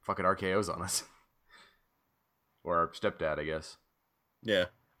do fucking RKOs on us. Or our stepdad, I guess. Yeah.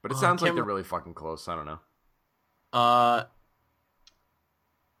 But it sounds like they're really fucking close. I don't know.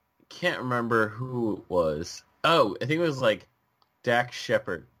 Can't remember who it was. Oh, I think it was like Dax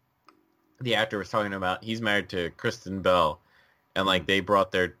Shepard. The actor was talking about, he's married to Kristen Bell. And, like, they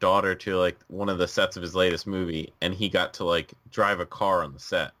brought their daughter to, like, one of the sets of his latest movie, and he got to, like, drive a car on the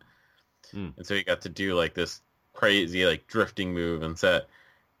set. And so he got to do, like, this crazy, like, drifting move on set.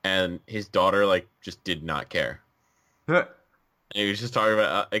 And his daughter, like, just did not care. And he was just talking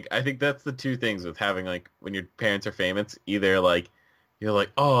about, like, I think that's the two things with having, like, when your parents are famous. Either, like, you're like,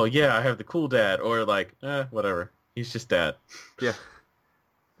 oh, yeah, I have the cool dad. Or, like, whatever. He's just dad. Yeah.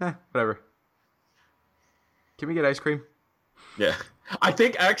 Whatever. Can we get ice cream? Yeah. I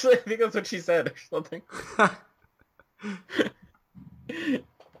think that's what she said or something.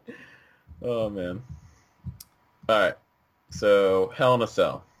 Oh man. All right. So Hell in a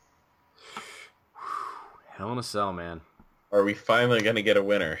Cell. Hell in a Cell, man. Are we finally gonna get a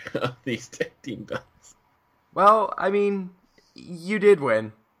winner of these tag team belts? Well, I mean, you did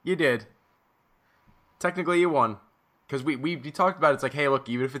win. You did. Technically, you won. Because we talked about it. It's like, hey, look,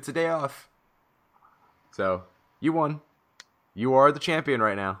 even if it's a day off. So, you won. You are the champion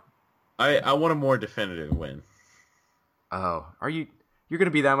right now. I want a more definitive win. Oh, you're going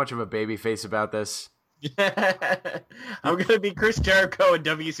to be that much of a baby face about this? I'm gonna be Chris Jericho in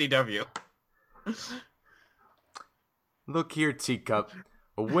WCW. Look here, Teacup.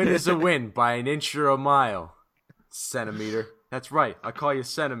 A win is a win by an inch or a mile. Centimeter. That's right. I call you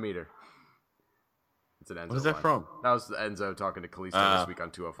Centimeter. It's an Enzo What is that line. from? That was Enzo talking to Kalisto this week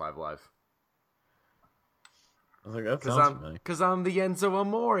on 205 Live. I was like, that sounds familiar. Because I'm the Enzo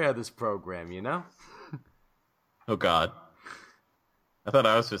Amore of this program, you know? Oh God. I thought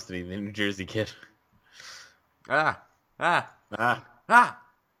I was supposed to be the New Jersey Kid. Ah. Ah.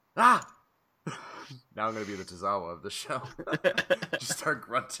 Now I'm going to be the Tozawa of the show. Just start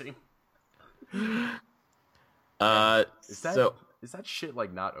grunting. Is that shit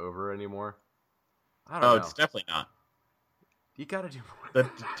like not over anymore? I don't know. It's definitely not. You gotta do more. The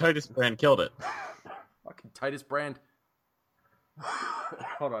Titus brand killed it. Fucking Titus Brand.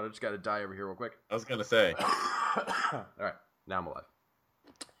 Hold on, I just gotta die over here real quick. I was gonna say. Alright, now I'm alive.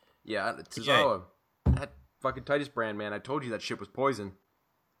 Yeah, Tozawa. That fucking Titus Brand, man. I told you that shit was poison.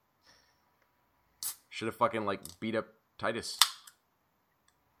 Should have fucking beat up Titus.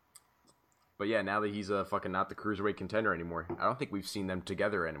 But yeah, now that he's fucking not the cruiserweight contender anymore, I don't think we've seen them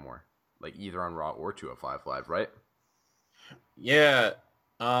together anymore. Either on Raw or 205 Live, right? Yeah.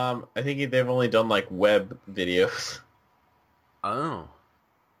 I think they've only done web videos. Oh.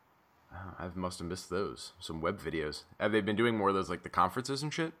 I must have missed those. Some web videos. Have they been doing more of those, the conferences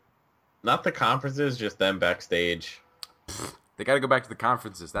and shit? Not the conferences, just them backstage. They gotta go back to the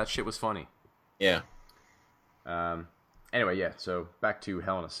conferences. That shit was funny. Yeah. Anyway, yeah, so back to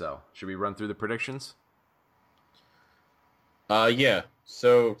Hell in a Cell. Should we run through the predictions? Yeah.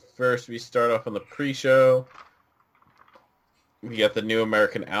 So first we start off on the pre-show. We got the New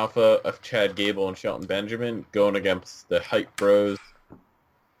American Alpha of Chad Gable and Shelton Benjamin going against the Hype Bros,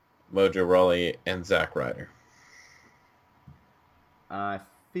 Mojo Rawley, and Zack Ryder. I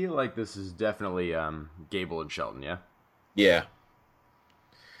feel like this is definitely Gable and Shelton, yeah? Yeah.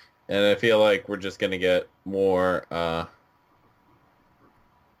 And I feel like we're just going to get more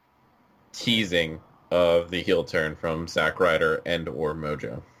teasing of the heel turn from Zack Ryder and or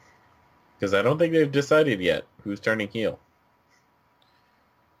Mojo. Because I don't think they've decided yet who's turning heel.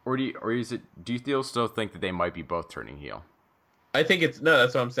 Or do you still think that they might be both turning heel? I think no,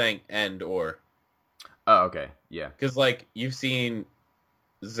 that's what I'm saying, and or. Oh, okay, yeah. Because, you've seen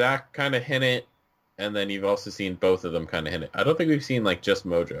Zack kind of hint it, and then you've also seen both of them kind of hint it. I don't think we've seen, just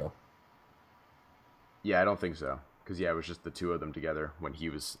Mojo. Yeah, I don't think so. Because, yeah, it was just the two of them together when he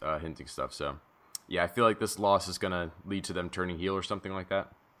was hinting stuff, so. Yeah, I feel like this loss is going to lead to them turning heel or something like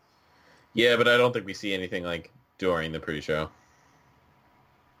that. Yeah, but I don't think we see anything, during the pre-show.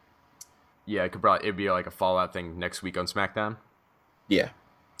 Yeah, it'd be a Fallout thing next week on SmackDown. Yeah.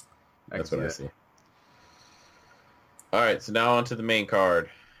 That's what I see. All right, so now on to the main card.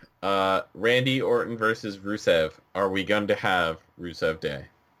 Randy Orton versus Rusev. Are we going to have Rusev Day?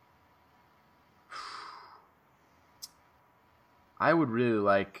 I would really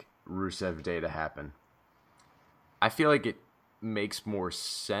like Rusev Day to happen. I feel like it makes more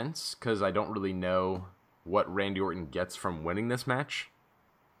sense because I don't really know what Randy Orton gets from winning this match.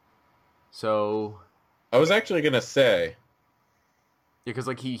 So I was actually going to say... Yeah, because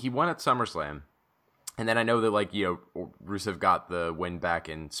he won at SummerSlam. And then I know that, Rusev got the win back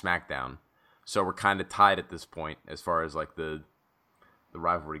in SmackDown. So we're kind of tied at this point as far as, the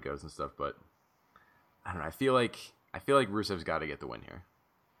rivalry goes and stuff. But, I don't know. I feel like Rusev's got to get the win here.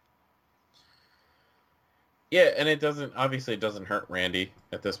 Yeah, and it doesn't hurt Randy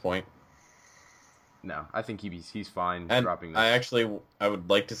at this point. No, I think he's fine and dropping this. I would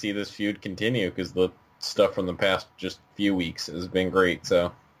like to see this feud continue because the stuff from the past just few weeks has been great,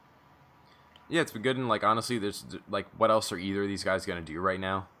 so. Yeah, it's been good, and, honestly, there's, what else are either of these guys going to do right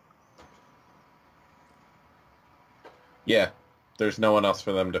now? Yeah, there's no one else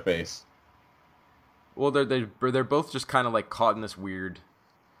for them to face. Well, they're both just kind of, caught in this weird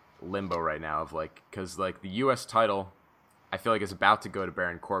limbo right now of, because, the U.S. title, I feel like is about to go to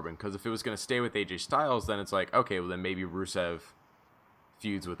Baron Corbin, because if it was going to stay with AJ Styles, then it's okay, well, then maybe Rusev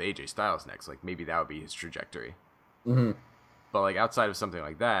feuds with AJ Styles next. Maybe that would be his trajectory. Mm-hmm. But like outside of something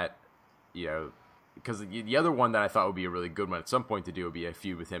like that, you know, because the other one that I thought would be a really good one at some point to do would be a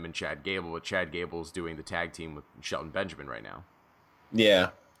feud with him and Chad Gable. But Chad Gable's doing the tag team with Shelton Benjamin right now. Yeah.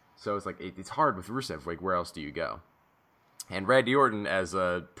 So it's like it's hard with Rusev. Like, where else do you go? And Randy Orton, as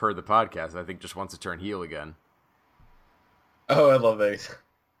per the podcast, I think just wants to turn heel again. Oh, I love that.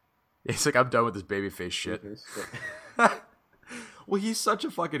 It's like, I'm done with this babyface shit. Well, he's such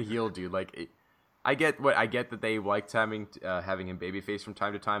a fucking heel, dude. Like, I get that they liked having him babyface from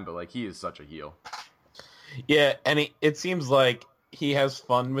time to time, but like, he is such a heel. Yeah, and it seems like he has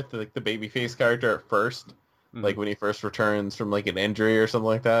fun with the babyface character at first, like when he first returns from like an injury or something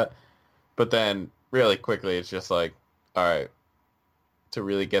like that. But then really quickly, it's just like, all right, to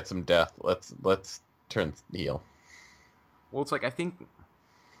really get some death, let's turn heel. Well, it's like, I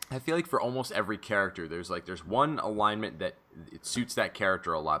feel like for almost every character, there's one alignment that it suits that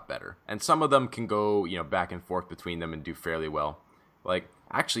character a lot better, and some of them can go, you know, back and forth between them and do fairly well. Like,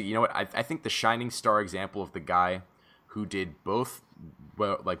 actually, you know what? I think the shining star example of the guy who did both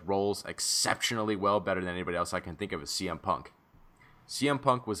roles exceptionally well, better than anybody else I can think of, is CM Punk. CM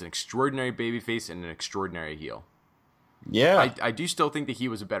Punk was an extraordinary babyface and an extraordinary heel. Yeah, I do still think that he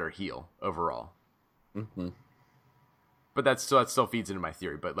was a better heel overall. Mm-hmm. But that still feeds into my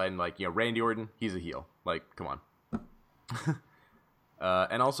theory. But then, like, you know, Randy Orton, he's a heel. Like, come on.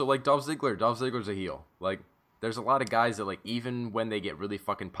 And also, like, Dolph Ziggler. Dolph Ziggler's a heel. Like, there's a lot of guys that, like, even when they get really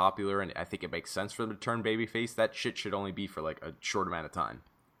fucking popular and I think it makes sense for them to turn babyface, that shit should only be for, like, a short amount of time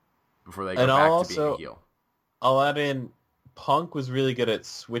before they go back to being a heel. I'll add in, Punk was really good at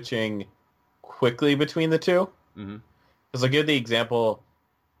switching quickly between the two. Mm-hmm. Because I'll give the example,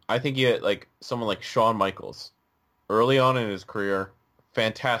 I think you had, like, someone like Shawn Michaels. Early on in his career,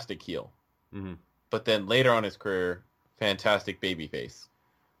 fantastic heel. Mm-hmm. But then later on in his career, fantastic babyface.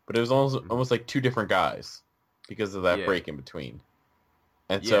 But it was almost like two different guys because of that break in between.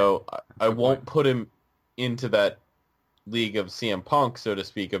 And so I won't put him into that league of CM Punk, so to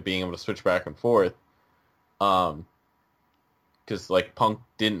speak, of being able to switch back and forth. Because, like, Punk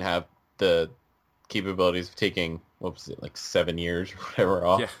didn't have the capabilities of taking, what was it, like 7 years or whatever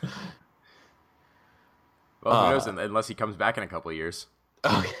off. Yeah. Well, who knows? Unless he comes back in a couple of years.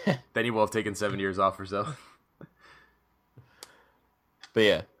 Okay. Then he will have taken 7 years off or so. But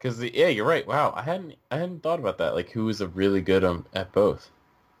yeah, because you're right. Wow, I hadn't thought about that. Like, who was a really good at both.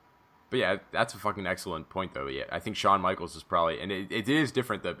 But yeah, that's a fucking excellent point, though. Yeah, I think Shawn Michaels is probably, and it is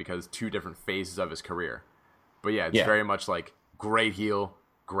different though because two different phases of his career. But yeah, it's very much like great heel,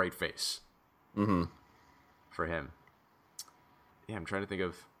 great face. Mm-hmm. For him. Yeah, I'm trying to think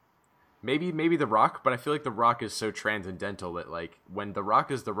of. Maybe The Rock, but I feel like The Rock is so transcendental that, like, when The Rock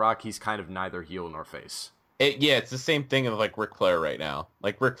is The Rock, he's kind of neither heel nor face. It's the same thing of, like, Ric Flair right now.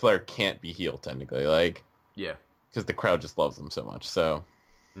 Like, Ric Flair can't be heel, technically. Like, yeah. Because the crowd just loves him so much, so.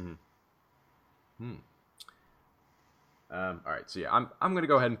 Mm-hmm. All right, so yeah, I'm going to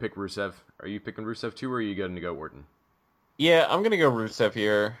go ahead and pick Rusev. Are you picking Rusev too, or are you going to go Orton? Yeah, I'm going to go Rusev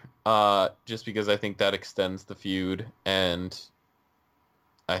here, just because I think that extends the feud, and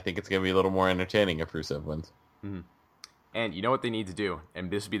I think it's going to be a little more entertaining if Rusev wins. Mm-hmm. And you know what they need to do?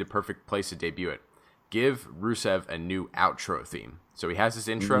 And this would be the perfect place to debut it. Give Rusev a new outro theme. So he has his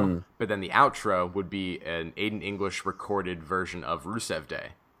intro, but then the outro would be an Aiden English recorded version of Rusev Day.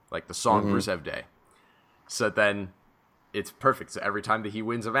 Like the song Rusev Day. So then it's perfect. So every time that he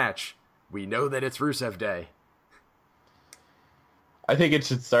wins a match, we know that it's Rusev Day. I think it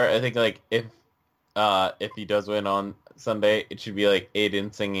should start, I think, like, if he does win on Sunday, it should be like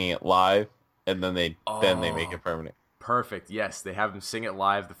Aiden singing it live, and then they make it permanent. Perfect. Yes, they have him sing it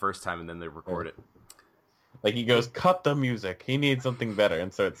live the first time, and then they record it. Like, he goes, cut the music. He needs something better,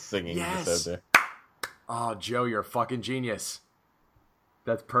 and starts singing. Yes. Oh, Joe, you're a fucking genius.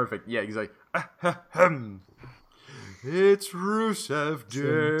 That's perfect. Yeah, he's like, ahem. It's Rusev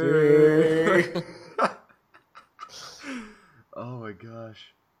Day. Oh my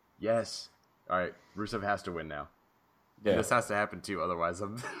gosh. Yes. All right, Rusev has to win now. Yeah. This has to happen too, otherwise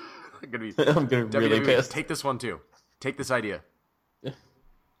I'm gonna be. I'm gonna be really pissed. Take this one too. Take this idea.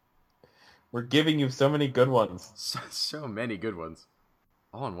 We're giving you so many good ones. So many good ones,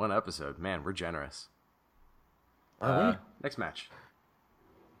 all in one episode. Man, we're generous. Are we? Next match.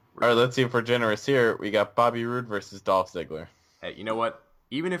 All right, let's see if we're generous here. We got Bobby Roode versus Dolph Ziggler. Hey, you know what?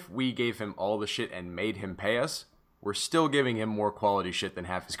 Even if we gave him all the shit and made him pay us, we're still giving him more quality shit than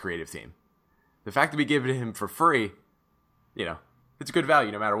half his creative team. The fact that we give it to him for free, you know, it's a good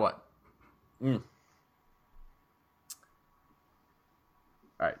value no matter what. All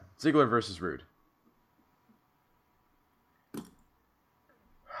right, Ziggler versus Roode.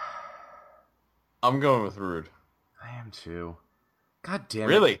 I'm going with Roode. am too. God damn it.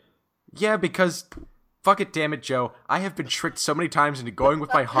 Really? Yeah, because fuck it, damn it, Joe. I have been tricked so many times into going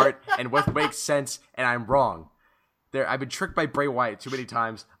with my heart and what makes sense, and I'm wrong. I've been tricked by Bray Wyatt too many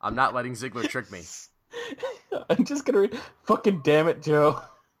times. I'm not letting Ziggler trick me. I'm just gonna read. Fucking damn it, Joe.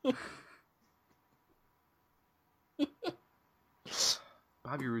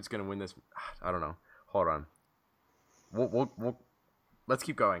 Bobby Roode's gonna win this. I don't know. Hold on. We'll let's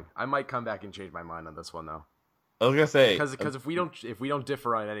keep going. I might come back and change my mind on this one though. I was gonna say Because if we don't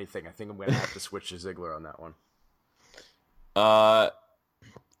differ on anything, I think I'm gonna have to switch to Ziggler on that one.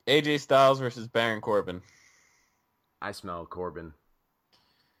 AJ Styles versus Baron Corbin. I smell Corbin.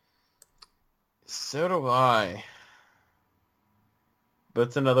 So do I. But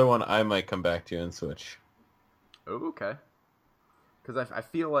it's another one I might come back to and switch. Oh, okay. Because I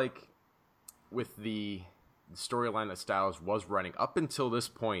feel like with the storyline that Styles was running up until this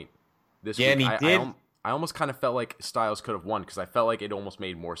point, this Yeah, week, and he did. I almost kind of felt like Styles could have won because I felt like it almost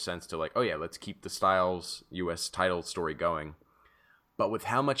made more sense to like, oh yeah, let's keep the Styles U.S. title story going. But with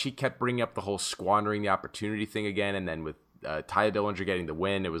how much he kept bringing up the whole squandering the opportunity thing again, and then with Ty Dillinger getting the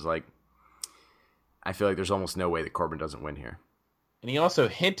win, it was like, I feel like there's almost no way that Corbin doesn't win here. And he also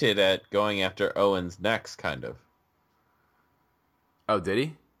hinted at going after Owens next, kind of. Oh, did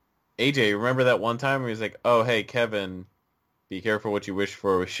he? AJ, remember that one time where he's like, oh, hey, Kevin, be careful what you wish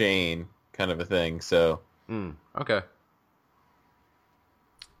for with Shane, kind of a thing, so... Okay.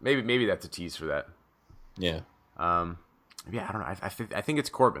 Maybe that's a tease for that. Yeah. Yeah, I don't know. I think it's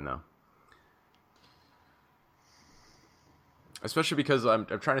Corbin, though. Especially because I'm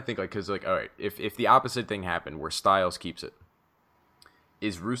trying to think, like, because, like, all right, if the opposite thing happened where Styles keeps it,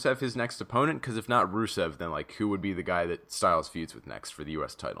 is Rusev his next opponent? Because if not Rusev, then, like, who would be the guy that Styles feuds with next for the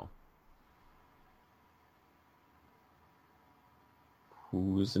U.S. title?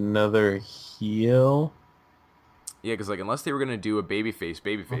 Who's another heel? Yeah, because, like, unless they were going to do a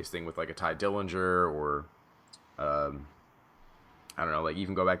babyface thing with, like, a Ty Dillinger or, I don't know, like,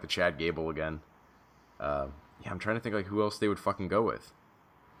 even go back to Chad Gable again. Yeah, I'm trying to think, like, who else they would fucking go with.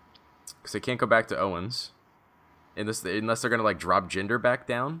 Because they can't go back to Owens. Unless they're going to, like, drop Jinder back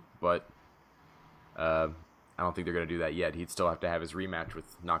down. But I don't think they're going to do that yet. He'd still have to have his rematch with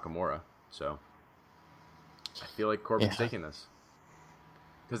Nakamura. So I feel like Corbin's taking this.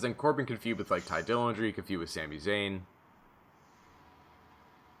 Because then Corbin can feud with, like, Ty Dillinger. He can feud with Sami Zayn.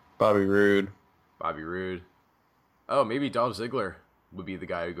 Bobby Roode. Oh, maybe Dolph Ziggler would be the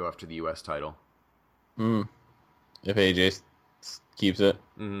guy who go after the U.S. title. If AJ keeps it.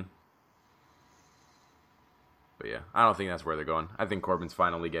 Mm-hmm. But yeah, I don't think that's where they're going. I think Corbin's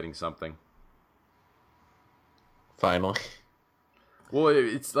finally getting something. Finally. Well,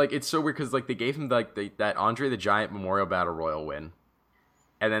 it's like it's so weird because like they gave him like that Andre the Giant Memorial Battle Royal win,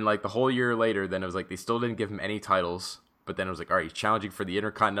 and then like the whole year later, then it was like they still didn't give him any titles. But then it was like, all right, he's challenging for the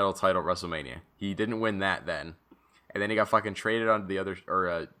Intercontinental title at WrestleMania. He didn't win that then, and then he got fucking traded on the other.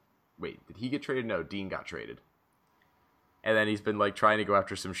 Or wait, did he get traded? No, Dean got traded. And then he's been like trying to go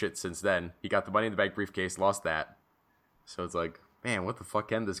after some shit since then. He got the Money in the Bank briefcase, lost that. So it's like, man, what the fuck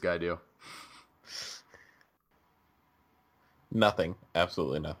can this guy do? Nothing.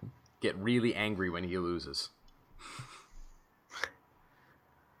 Absolutely nothing. Get really angry when he loses.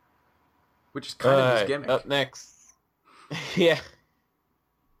 Which is kind of his gimmick. Up next. Yeah.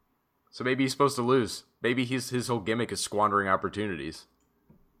 So maybe he's supposed to lose. Maybe his whole gimmick is squandering opportunities.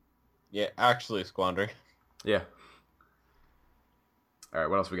 Yeah, actually squandering. Yeah. All right,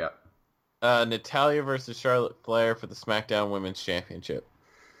 what else we got? Natalya versus Charlotte Flair for the SmackDown Women's Championship.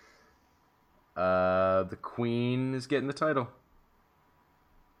 The Queen is getting the title.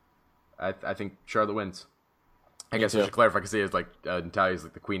 I think Charlotte wins. I guess I should clarify because it's like Natalya's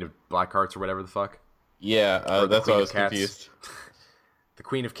like the Queen of Black Hearts or whatever the fuck. Yeah, that's why I was Cats. confused. The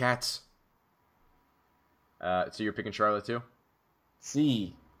Queen of Cats. So you're picking Charlotte too?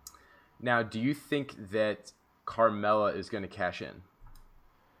 See. Now, do you think that Carmella is going to cash in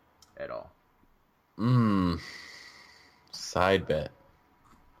at all? Side bet.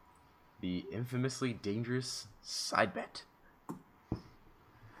 The infamously dangerous side bet.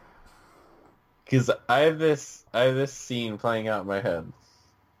 Because I have this scene playing out in my head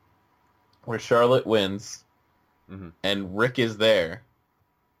where Charlotte wins, and Rick is there,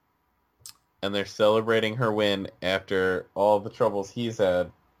 and they're celebrating her win after all the troubles he's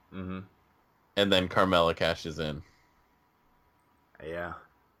had, and then Carmella cashes in Yeah.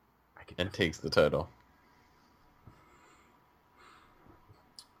 and takes the title.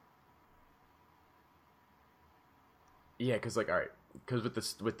 Yeah, because like, all right, because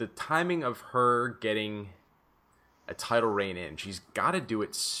with the timing of her getting a title reign in, she's got to do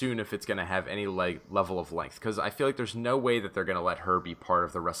it soon if it's going to have any level of length. Because I feel like there's no way that they're going to let her be part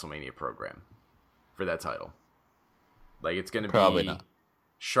of the WrestleMania program for that title. Like, it's going to Probably be not.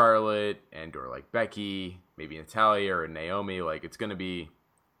 Charlotte or like Becky, maybe Natalia or Naomi. Like, it's going to be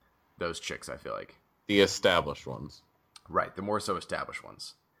those chicks, I feel like. The established ones. Right, the more so established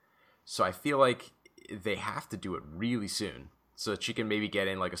ones. So I feel like they have to do it really soon so that she can maybe get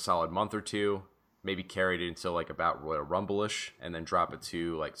in like a solid month or two, maybe carry it until like about Royal Rumble-ish, and then drop it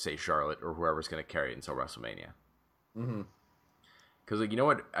to like, say, Charlotte or whoever's going to carry it until WrestleMania. Mm-hmm. Because, like, you know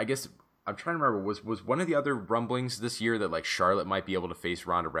what? I guess I'm trying to remember, was one of the other rumblings this year that like Charlotte might be able to face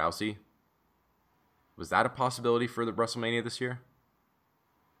Ronda Rousey? Was that a possibility for the WrestleMania this year?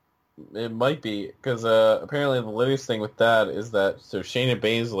 It might be, because apparently the latest thing with that is that Shayna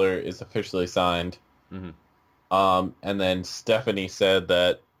Baszler is officially signed. Mm-hmm. And then Stephanie said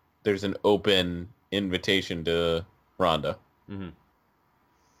that there's an open invitation to Ronda.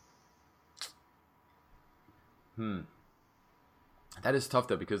 That is tough,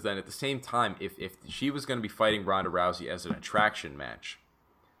 though, because then at the same time, if she was going to be fighting Ronda Rousey as an attraction match,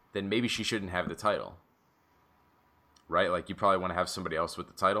 then maybe she shouldn't have the title. Right? Like, you probably want to have somebody else with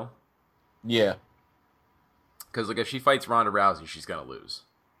the title. Yeah. Because, like, if she fights Ronda Rousey, she's going to lose.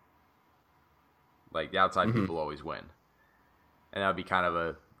 Like, the outside people always win. And that would be kind of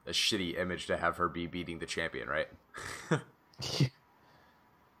a shitty image to have her be beating the champion, right?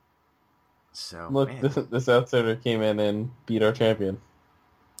 So, Look, man, this outsider came in and beat our champion.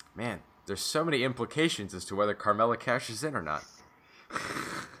 man, there's so many implications as to whether Carmella cashes in or not.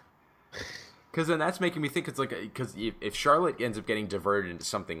 Because then that's making me think it's like, because if Charlotte ends up getting diverted into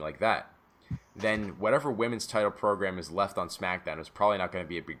something like that, then whatever women's title program is left on SmackDown is probably not going to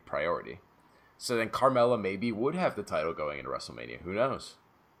be a big priority. So then Carmella maybe would have the title going into WrestleMania. Who knows?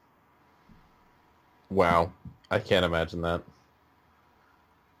 Wow. I can't imagine that.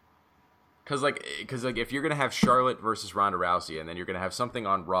 Because if you're going to have Charlotte versus Ronda Rousey, and then you're going to have something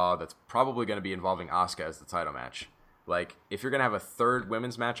on Raw that's probably going to be involving Asuka as the title match, like, if you're going to have a third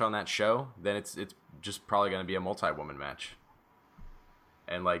women's match on that show, then it's just probably going to be a multi-woman match.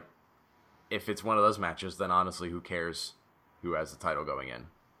 And, like, if it's one of those matches, then honestly, who cares who has the title going in?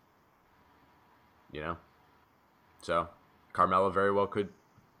 You know? So, Carmella very well could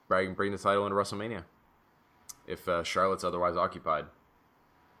bring the title into WrestleMania if Charlotte's otherwise occupied.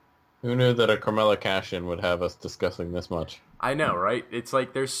 Who knew that a Carmella cash-in would have us discussing this much? I know, right? It's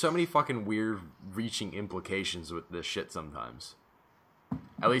like there's so many fucking weird reaching implications with this shit sometimes.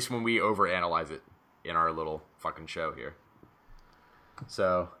 At least when we overanalyze it in our little fucking show here.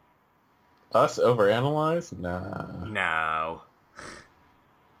 So. Us overanalyze? Nah. No.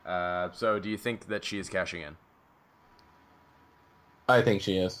 So do you think that she is cashing in? I think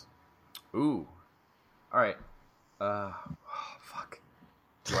she is. Ooh. Alright. Fuck.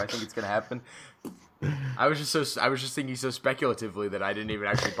 Do I think it's gonna happen? I was just thinking so speculatively that I didn't even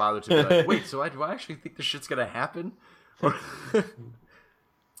actually bother to be like, wait, so do I actually think this shit's gonna happen? Oh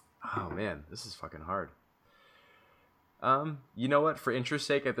man, this is fucking hard. You know what? For interest's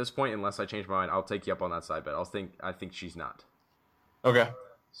sake, at this point, unless I change my mind, I'll take you up on that side bet. I think she's not. Okay.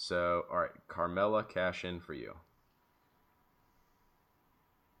 So, all right, Carmella, cash in for you.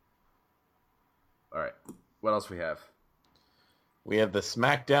 All right, what else we have? We have the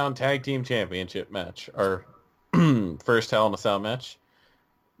SmackDown Tag Team Championship match. Our first Hell in a Cell match.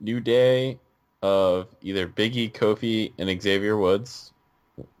 New Day of either Big E, Kofi, and Xavier Woods.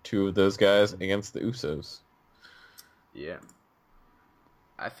 Two of those guys against the Usos. Yeah.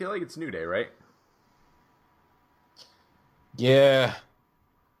 I feel like it's New Day, right? Yeah.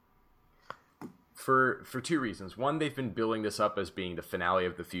 For two reasons. One, they've been building this up as being the finale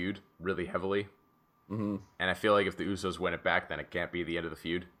of the feud really heavily. Mm-hmm. And I feel like if the Usos win it back, then it can't be the end of the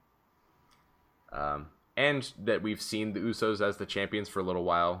feud. And that we've seen the Usos as the champions for a little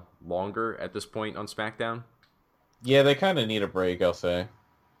while longer at this point on SmackDown. Yeah, they kind of need a break, I'll say.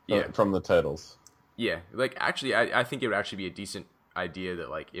 Yeah. From the titles. Yeah, like, actually, I think it would actually be a decent idea that,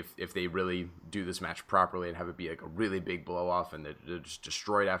 like, if they really do this match properly and have it be, like, a really big blow-off and they're just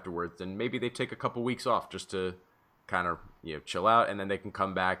destroyed afterwards, then maybe they take a couple weeks off just to kind of, chill out, and then they can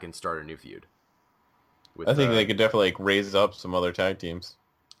come back and start a new feud. I think they could definitely, like, raise up some other tag teams.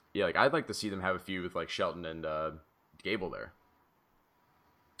 Yeah, like, I'd like to see them have a feud with, like, Shelton and Gable there.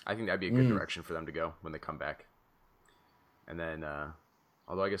 I think that'd be a good direction for them to go when they come back. And then,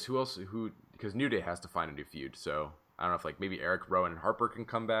 although I guess because New Day has to find a new feud, so I don't know if, like, maybe Eric Rowan and Harper can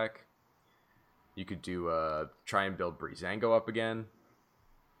come back. You could try and build Breezango up again.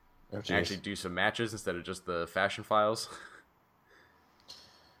 Oh, and actually do some matches instead of just the Fashion Files.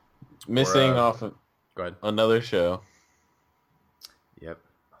 Missing off Go ahead. Another show. Yep.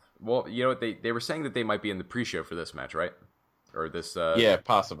 Well, you know what? They were saying that they might be in the pre-show for this match, right? Or this. Yeah,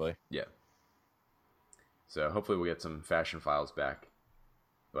 possibly. Yeah. So hopefully we'll get some Fashion Files back.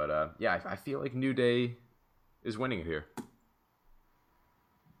 But yeah, I feel like New Day is winning it here,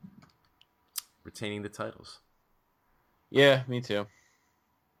 retaining the titles. Yeah, me too.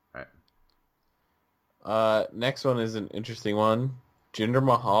 All right. Next one is an interesting one. Jinder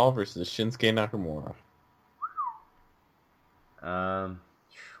Mahal versus Shinsuke Nakamura.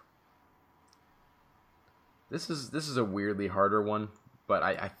 This is a weirdly harder one, but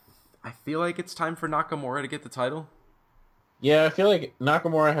I feel like it's time for Nakamura to get the title. Yeah, I feel like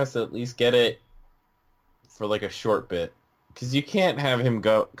Nakamura has to at least get it for like a short bit, because you can't have him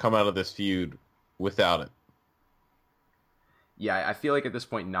come out of this feud without it. Yeah, I feel like at this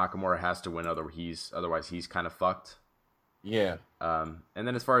point Nakamura has to win, otherwise he's kind of fucked. Yeah. And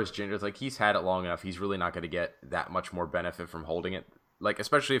then as far as Jinder, it's like he's had it long enough. He's really not going to get that much more benefit from holding it. Like,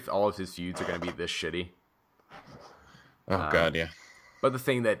 especially if all of his feuds are going to be this shitty. Oh God, yeah. But the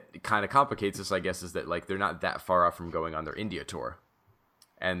thing that kind of complicates this, I guess, is that like they're not that far off from going on their India tour,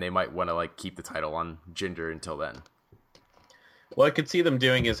 and they might want to like keep the title on Jinder until then. What I could see them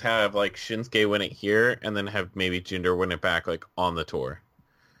doing is have like Shinsuke win it here, and then have maybe Jinder win it back like on the tour,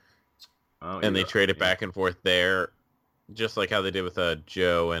 and they trade it back and forth there, just like how they did with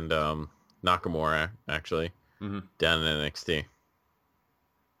Joe and Nakamura actually down in NXT.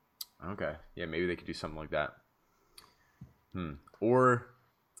 Okay, yeah, maybe they could do something like that. Or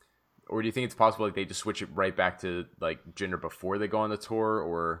do you think it's possible like they just switch it right back to like Jinder before they go on the tour,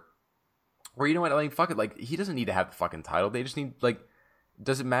 or you know what? Like fuck it, like he doesn't need to have the fucking title. They just need like,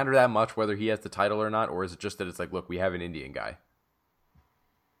 does it matter that much whether he has the title or not, or is it just that it's like, look, we have an Indian guy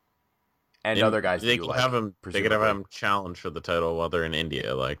and other guys. They could have him. They could have him challenge for the title while they're in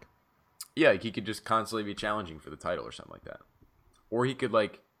India. Like, yeah, like he could just constantly be challenging for the title or something like that. Or he could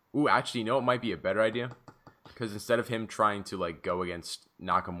like, ooh, actually, you know, it might be a better idea. Because instead of him trying to like go against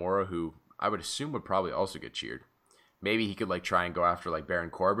Nakamura, who I would assume would probably also get cheered, maybe he could like try and go after like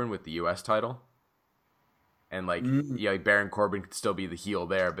Baron Corbin with the U.S. title, and like yeah, like Baron Corbin could still be the heel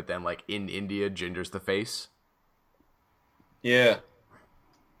there, but then like in India, Jinder's the face. yeah.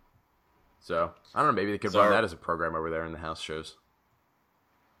 So I don't know. Maybe they could run that as a program over there in the house shows.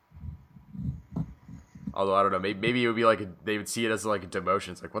 Although, I don't know, maybe it would be like, they would see it as like a demotion.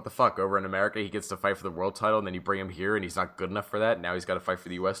 It's like, what the fuck? Over in America, he gets to fight for the world title, and then you bring him here, and he's not good enough for that. Now he's got to fight for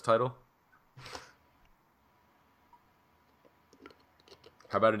the U.S. title?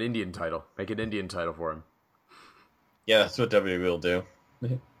 How about an Indian title? Make an Indian title for him. Yeah, that's what WWE will do.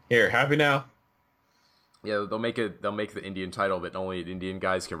 Here, happy now? Yeah, they'll make the Indian title, but only Indian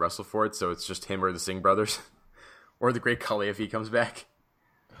guys can wrestle for it, so it's just him or the Singh brothers. Or the Great Khali if he comes back.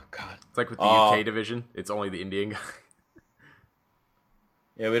 God. It's like with the UK division, it's only the Indian guy.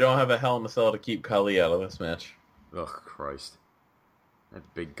 Yeah, we don't have a Hell in a Cell to keep Khali out of this match. Ugh, Christ.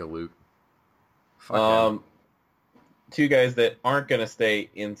 That big galoot. Fuck him. Two guys that aren't going to stay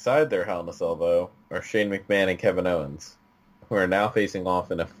inside their Hell in a Cell, though, are Shane McMahon and Kevin Owens, who are now facing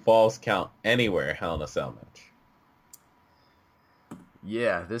off in a Falls Count Anywhere Hell in a Cell match.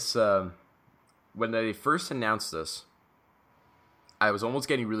 Yeah, this, when they first announced this, I was almost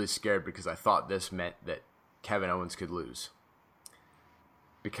getting really scared because I thought this meant that Kevin Owens could lose.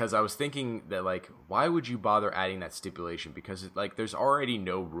 Because I was thinking that, like, why would you bother adding that stipulation? Because, like, there's already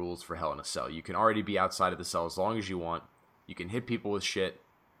no rules for Hell in a Cell. You can already be outside of the cell as long as you want. You can hit people with shit.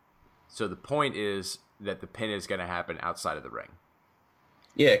 So the point is that the pin is going to happen outside of the ring.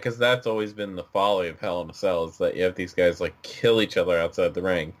 Yeah, because that's always been the folly of Hell in a Cell, is that you have these guys, like, kill each other outside the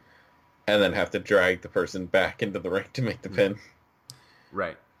ring, and then have to drag the person back into the ring to make the pin.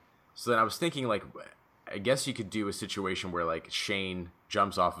 Right. So then I was thinking, like, I guess you could do a situation where, like, Shane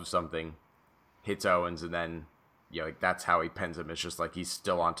jumps off of something, hits Owens, and then, you know, like, that's how he pins him. It's just like he's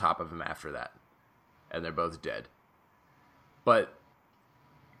still on top of him after that. And they're both dead. But,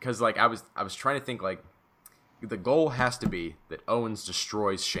 because, like, I was trying to think, like, the goal has to be that Owens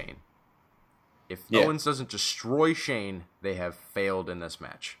destroys Shane. If Owens doesn't destroy Shane, they have failed in this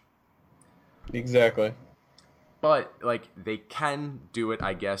match. Exactly. But, like, they can do it,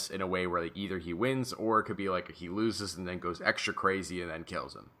 I guess, in a way where, like, either he wins or it could be, like, he loses and then goes extra crazy and then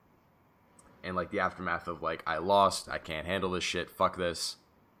kills him. And, like, the aftermath of, like, I lost, I can't handle this shit, fuck this,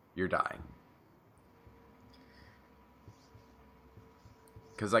 you're dying.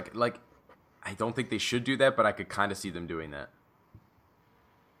 Because, like, I don't think they should do that, but I could kind of see them doing that.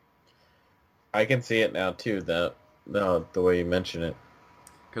 I can see it now, too, the way you mention it.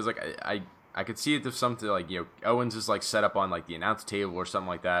 Because, like, I could see it if something, like, you know, Owens is, like, set up on, like, the announce table or something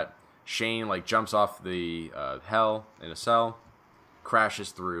like that. Shane like jumps off the hell in a cell,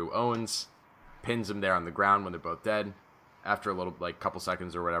 crashes through Owens, pins him there on the ground when they're both dead. After a little, like, couple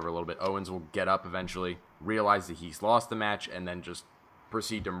seconds or whatever, a little bit, Owens will get up eventually, realize that he's lost the match, and then just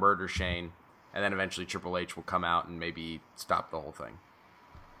proceed to murder Shane. And then eventually Triple H will come out and maybe stop the whole thing.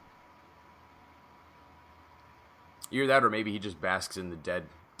 Either that, or maybe he just basks in the dead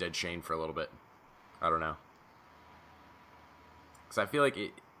Shane for a little bit. I don't know. Because I feel like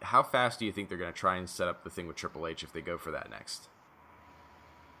how fast do you think they're going to try and set up the thing with Triple H if they go for that next?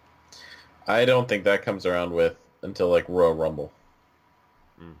 I don't think that comes around until like Royal Rumble.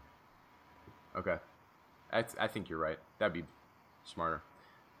 Okay. I think you're right. That'd be smarter.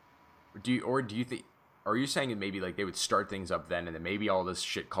 Do you think, are you saying that maybe like they would start things up then and then maybe all this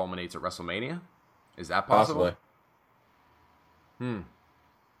shit culminates at WrestleMania? Is that possible? Possibly.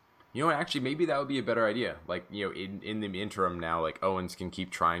 You know what, actually maybe that would be a better idea. Like, you know, in the interim now, like Owens can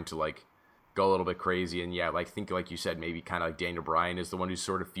keep trying to like go a little bit crazy, and yeah, like think like you said, maybe kind of like Daniel Bryan is the one who's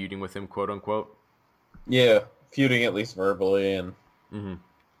sort of feuding with him, quote unquote. Yeah, feuding at least verbally, and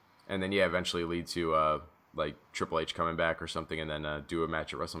and then yeah, eventually lead to like Triple H coming back or something, and then do a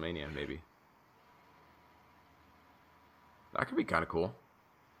match at WrestleMania maybe. That could be kind of cool.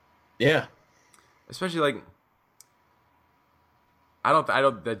 Yeah, especially like I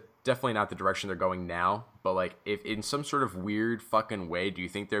don't. That's definitely not the direction they're going now. But like, if in some sort of weird fucking way, do you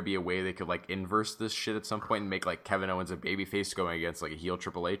think there'd be a way they could like inverse this shit at some point and make like Kevin Owens a babyface going against like a heel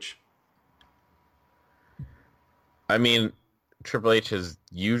Triple H? I mean, Triple H is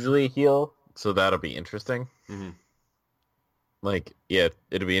usually a heel, so that'll be interesting. Like, yeah,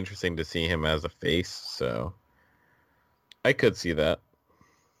 it'll be interesting to see him as a face. So I could see that.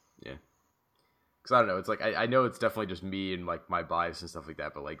 Yeah. Because I don't know, it's like, I know it's definitely just me and like my bias and stuff like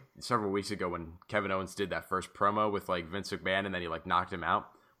that, but like several weeks ago when Kevin Owens did that first promo with like Vince McMahon and then he like knocked him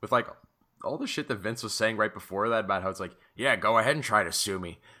out with like all the shit that Vince was saying right before that about how it's like, yeah, go ahead and try to sue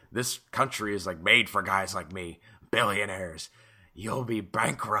me. This country is like made for guys like me, billionaires. You'll be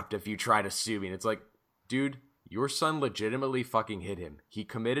bankrupt if you try to sue me. And it's like, dude, your son legitimately fucking hit him. He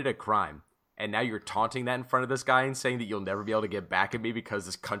committed a crime. And now you're taunting that in front of this guy and saying that you'll never be able to get back at me because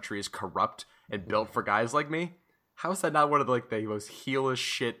this country is corrupt and built for guys like me? How is that not one of the, like, the most heelish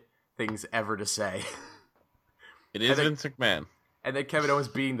shit things ever to say? It is Vince McMahon. And then Kevin Owens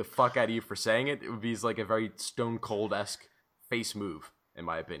beating the fuck out of you for saying it, it would be like a very Stone Cold-esque face move, in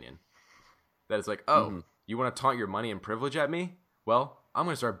my opinion. That it's like, oh, you want to taunt your money and privilege at me? Well, I'm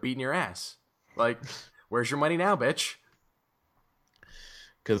going to start beating your ass. Like, where's your money now, bitch?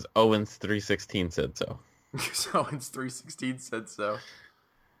 Because Owens 316 said so. Owens 316 said so.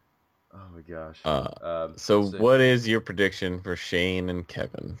 Oh my gosh. So what is your prediction for Shane and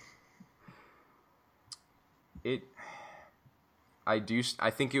Kevin? I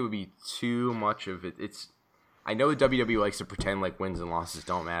think it would be too much of it. I know the WWE likes to pretend like wins and losses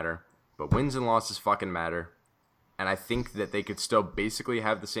don't matter, but wins and losses fucking matter. And I think that they could still basically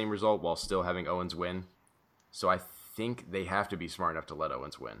have the same result while still having Owens win. So I think they have to be smart enough to let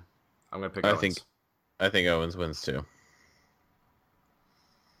Owens win. I'm going to pick Owens. I think Owens wins too.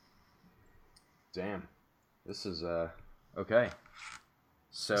 Damn. This is, okay.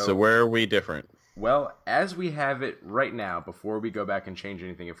 So where are we different? Well, as we have it right now, before we go back and change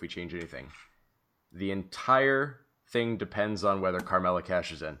anything, if we change anything, the entire thing depends on whether Carmella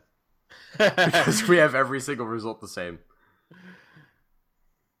cashes in. Because we have every single result the same.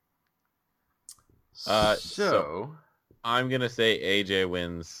 So I'm going to say AJ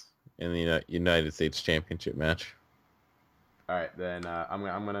wins in the United States Championship match. All right, then I'm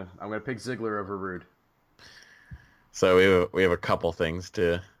gonna pick Ziggler over Rude. So we have a couple things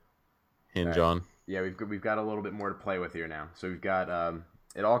to hinge on. Yeah, we've got a little bit more to play with here now. So we've got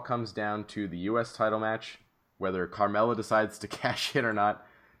it all comes down to the U.S. title match, whether Carmella decides to cash in or not,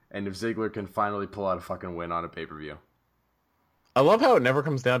 and if Ziggler can finally pull out a fucking win on a pay-per-view. I love how it never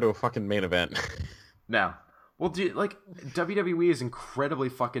comes down to a fucking main event. No, well, dude, like WWE is incredibly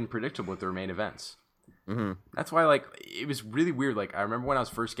fucking predictable with their main events. That's why, like, it was really weird. Like, I remember when I was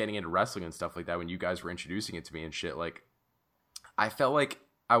first getting into wrestling and stuff like that, when you guys were introducing it to me and shit, like, I felt like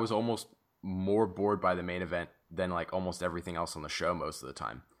I was almost more bored by the main event than, like, almost everything else on the show most of the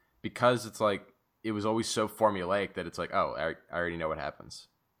time. Because it's, like, it was always so formulaic that it's like, oh, I already know what happens.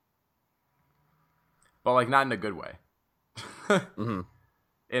 But, like, not in a good way.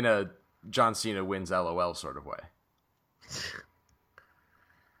 In a John Cena wins LOL sort of way.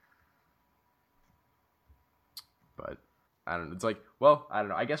 But I don't know. It's like, well, I don't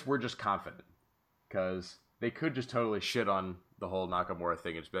know. I guess we're just confident because they could just totally shit on the whole Nakamura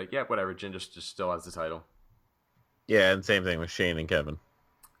thing and just be like, yeah, whatever. Jin just still has the title. Yeah, and same thing with Shane and Kevin.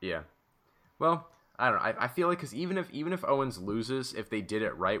 Yeah. Well, I don't know. I feel like because even if Owens loses, if they did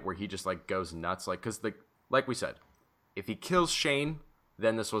it right, where he just like goes nuts, like we said, if he kills Shane,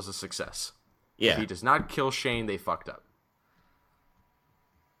 then this was a success. Yeah. If he does not kill Shane, they fucked up.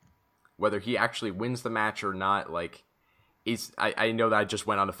 Whether he actually wins the match or not, like, I know that I just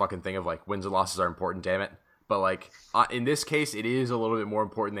went on a fucking thing of like wins and losses are important, damn it. But like in this case, it is a little bit more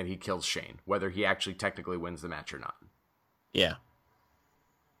important that he kills Shane, whether he actually technically wins the match or not. Yeah.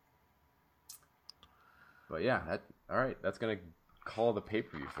 But yeah, all right. That's gonna call the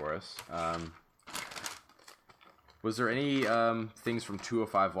pay-per-view for us. Was there any things from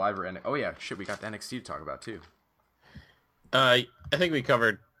 205 Live or oh yeah, shit, we got the NXT to talk about too. I think we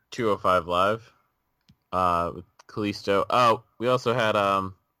covered 205 Live with Kalisto. Oh, we also had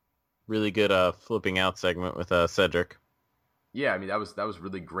really good flipping out segment with Cedric. Yeah, I mean that was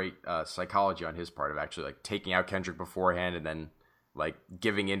really great psychology on his part of actually like taking out Kendrick beforehand and then like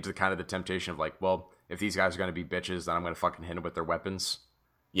giving into kind of the temptation of like, well, if these guys are going to be bitches, then I'm going to fucking hit them with their weapons.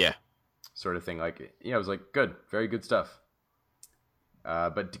 Yeah. Sort of thing. Like, yeah, it was like, good. Very good stuff.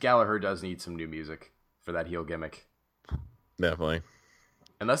 But Gallagher does need some new music for that heel gimmick. Definitely.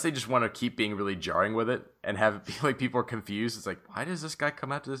 Unless they just want to keep being really jarring with it and have it be like people are confused. It's like, why does this guy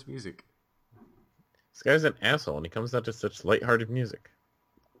come out to this music? This guy's an asshole and he comes out to such lighthearted music.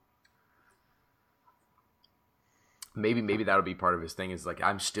 Maybe that'll be part of his thing is like,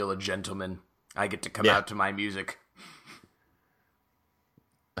 I'm still a gentleman. I get to come out to my music.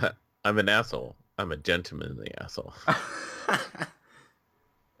 I'm an asshole. I'm a gentlemanly asshole.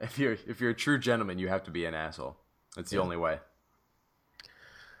 If you're a true gentleman, you have to be an asshole. That's the only way.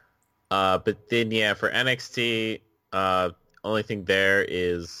 But then yeah, for NXT, only thing there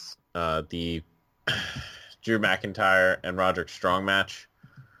is the Drew McIntyre and Roderick Strong match.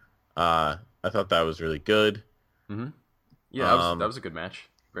 I thought that was really good. Mm-hmm. Yeah, that was a good match.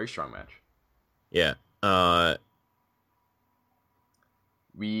 Very strong match. Yeah.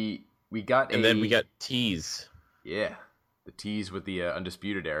 We got and then we got tease. Yeah, the tease with the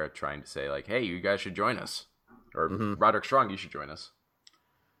Undisputed Era trying to say like, hey, you guys should join us, or Roderick Strong, you should join us.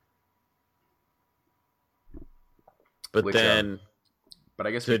 But but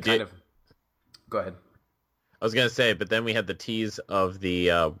I guess we kind of go ahead. I was gonna say, but then we had the tease of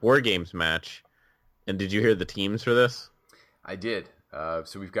the War Games match. And did you hear the teams for this? I did.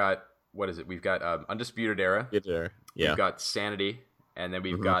 So we've got, what is it? We've got Undisputed Era. Yeah. We've got Sanity. And then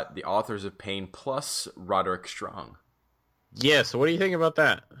we've got the Authors of Pain plus Roderick Strong. Yeah, so what do you think about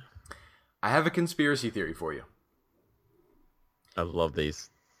that? I have a conspiracy theory for you. I love these.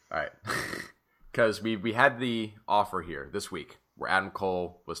 All right. Because we had the offer here this week where Adam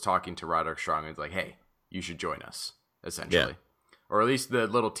Cole was talking to Roderick Strong and it's like, hey, you should join us, essentially. Yeah. Or at least the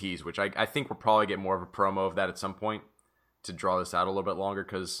little tease, which I think we'll probably get more of a promo of that at some point to draw this out a little bit longer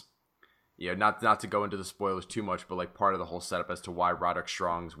because, you know, not to go into the spoilers too much, but like part of the whole setup as to why Roderick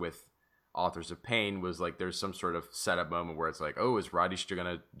Strong's with Authors of Pain was like there's some sort of setup moment where it's like, oh, is Roddy still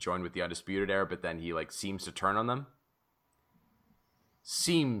going to join with the Undisputed Era? But then he like seems to turn on them.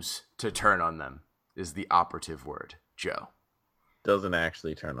 Seems to turn on them is the operative word, Joe. Doesn't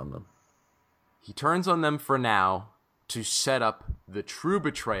actually turn on them. He turns on them for now to set up the true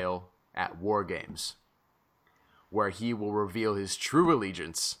betrayal at War Games, where he will reveal his true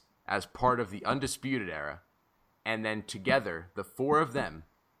allegiance as part of the Undisputed Era, and then together, the four of them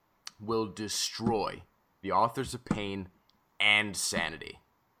will destroy the Authors of Pain and Sanity.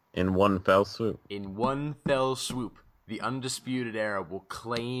 In one fell swoop. In one fell swoop, the Undisputed Era will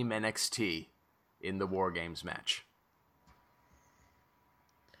claim NXT in the War Games match.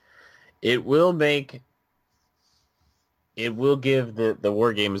 It will give the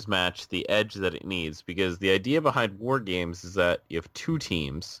War Games match the edge that it needs, because the idea behind War Games is that you have two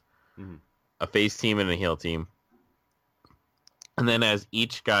teams, a face team and a heel team, and then as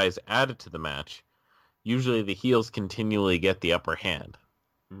each guy is added to the match, usually the heels continually get the upper hand.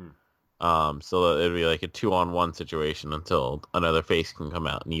 So it'll be like a 2-on-1 situation until another face can come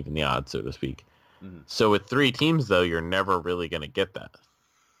out and even the odds, so to speak. So with three teams, though, you're never really going to get that.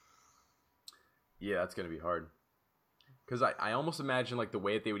 Yeah, that's going to be hard. Because I almost imagine like the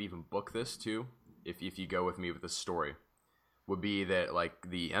way that they would even book this too, if you go with me with this story, would be that like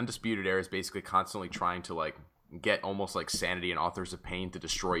the Undisputed Era is basically constantly trying to like get almost like Sanity and Authors of Pain to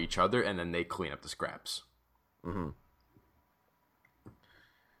destroy each other, and then they clean up the scraps. But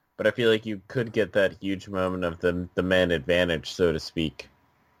I feel like you could get that huge moment of the men advantage, so to speak,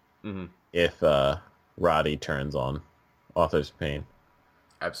 if Roddy turns on Authors of Pain.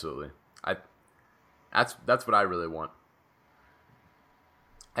 Absolutely. That's what I really want.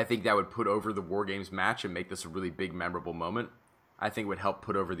 I think that would put over the War Games match and make this a really big, memorable moment. I think would help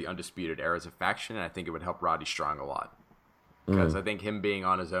put over the Undisputed Era as a faction, and I think it would help Roddy Strong a lot. Because I think him being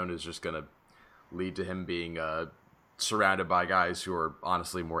on his own is just going to lead to him being surrounded by guys who are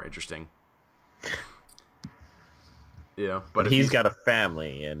honestly more interesting. Yeah, but He's got a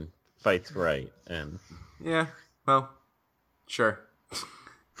family and fights right, and yeah, well, sure.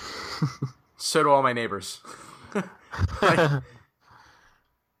 So do all my neighbors.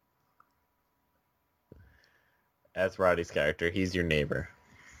 that's Roddy's character. He's your neighbor.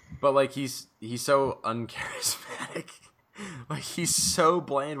 But like he's so uncharismatic. Like he's so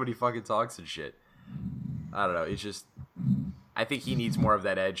bland when he fucking talks and shit. I don't know. It's just I think he needs more of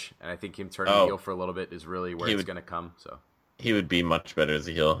that edge, and I think him turning heel for a little bit is really where it's gonna come. So he would be much better as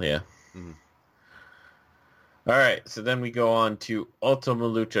a heel. Yeah. Mhm. All right. So then we go on to Ultima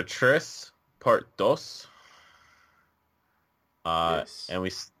Lucha Tres Part Dos. Yes. And we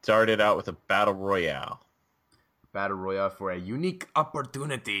started out with a battle royale. Battle Royale for a unique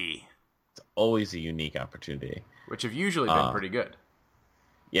opportunity, It's always a unique opportunity. which have usually been pretty good.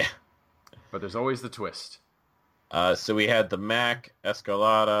 Yeah. But there's always the twist. So we had the Mac,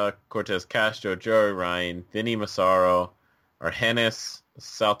 Escalada, Cortez Castro, Joey Ryan, Vinny Massaro, Argenis,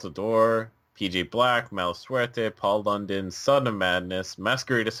 Saltador, PJ Black, Mal Suerte, Paul London, Son of Madness,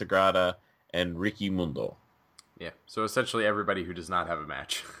 Masquerita Sagrada, and Ricky Mundo. Yeah. So essentially everybody who does not have a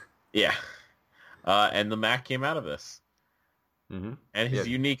match. Yeah. And the Mac came out of this. Mm-hmm. And his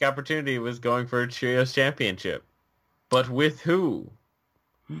unique opportunity was going for a Trios Championship. But with who?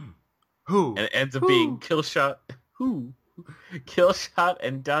 Who? And it ends up being Killshot. Who? Killshot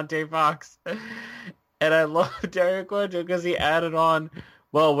and Dante Fox. And I love Dario Cueto because he added on,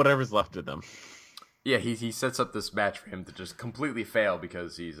 well, whatever's left of them. Yeah, he sets up this match for him to just completely fail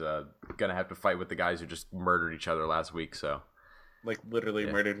because he's gonna have to fight with the guys who just murdered each other last week. So, Like, literally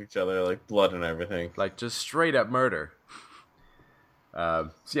murdered each other, like, blood and everything. like, just straight up murder.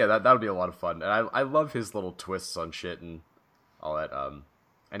 So yeah, that'll be a lot of fun, and I love his little twists on shit and all that.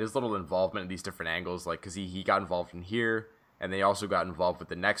 And his little involvement in these different angles, like, because he got involved in here, and they also got involved with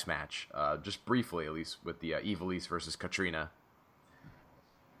the next match, just briefly at least, with the Ivelisse versus Katrina.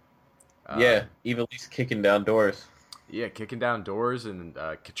 Yeah, Ivelisse kicking down doors. Yeah, kicking down doors and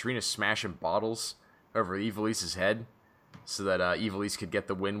Katrina smashing bottles over Ivelisse's head so that Ivelisse could get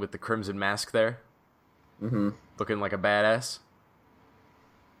the win with the Crimson Mask there. Mm-hmm. Looking like a badass.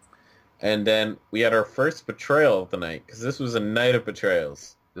 And then we had our first betrayal of the night, because this was a night of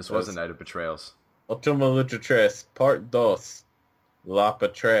betrayals. This was a night of betrayals. Ultima Lucha Tres, Part Dos, La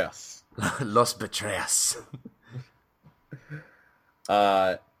Betrayas. Los Betrayas.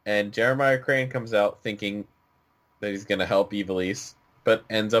 And Jeremiah Crane comes out thinking that he's going to help Ivelisse, but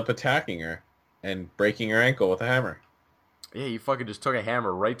ends up attacking her and breaking her ankle with a hammer. Yeah, he fucking just took a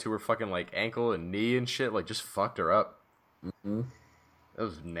hammer right to her fucking, like, ankle and knee and shit. Like, just fucked her up. Mm-hmm. That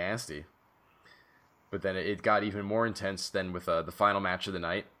was nasty. But then it got even more intense than with the final match of the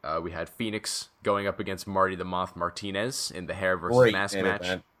night. We had Phoenix going up against Marty the Moth Martinez in the hair versus Great mask main match.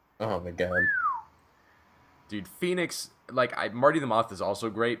 event. Oh my god. Dude, Phoenix, like, Marty the Moth is also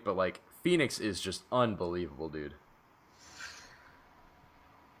great, but, like, Phoenix is just unbelievable, dude.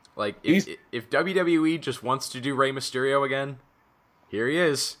 Like, if WWE just wants to do Rey Mysterio again, here he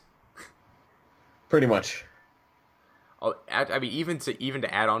is. Pretty much. I mean, even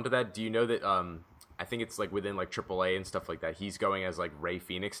to add on to that, do you know that, I think it's, like, within, like, AAA and stuff like that, he's going as, like, Rey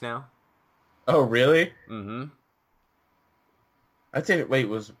Phoenix now? Oh, really? Mm-hmm. I think,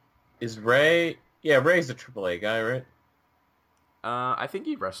 is Ray... Yeah, Ray's a AAA guy, right? I think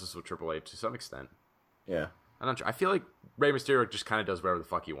he wrestles with AAA to some extent. Yeah. I'm not sure. I feel like Rey Mysterio just kind of does whatever the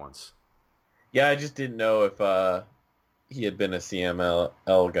fuck he wants. Yeah, I just didn't know if he had been a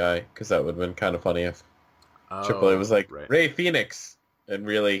CMLL guy, because that would have been kind of funny if AAA was like, right. Ray Phoenix, and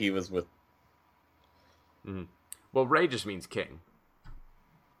really he was with... Mm-hmm. Well, Ray just means king.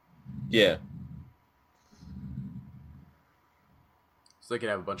 Yeah. So they could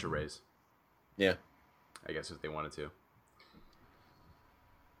have a bunch of Rays, Yeah. I guess, if they wanted to.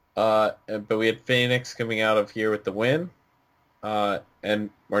 But we had Phoenix coming out of here with the win. And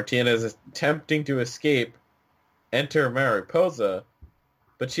Martinez is attempting to escape, enter Mariposa,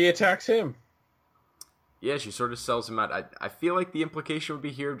 but she attacks him. Yeah, she sort of sells him out. I feel like the implication would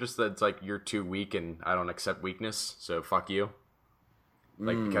be here just that it's like, you're too weak and I don't accept weakness, so fuck you.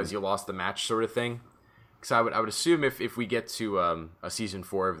 Like, because you lost the match sort of thing. Because I would assume if we get to a season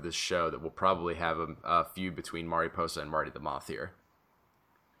 4 of this show that we'll probably have a feud between Mariposa and Marty the Moth here.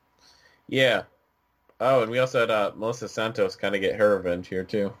 Yeah. Oh, and we also had Melissa Santos kind of get her revenge here,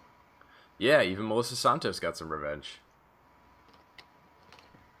 too. Yeah, even Melissa Santos got some revenge.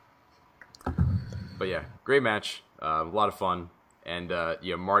 But yeah, great match. A lot of fun. And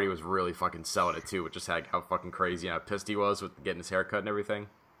Marty was really fucking selling it too, with just how fucking crazy and how pissed he was with getting his haircut and everything.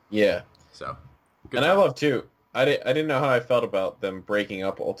 Yeah. So, And I love too. I didn't know how I felt about them breaking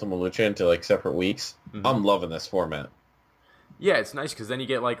up Ultima Lucha into like separate weeks. Mm-hmm. I'm loving this format. Yeah, it's nice because then you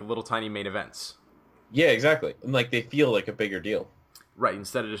get like little tiny main events. Yeah, exactly. And like they feel like a bigger deal. Right,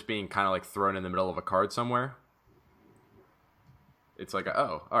 instead of just being kind of like thrown in the middle of a card somewhere. It's like,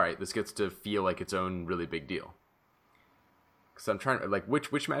 oh, all right, this gets to feel like its own really big deal. Because I'm trying to, like,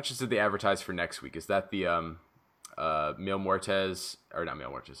 which matches did they advertise for next week? Is that the Mil Muertes, or not Mil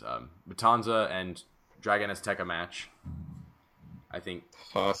Muertes, Matanza and Dragon Azteca match? I think.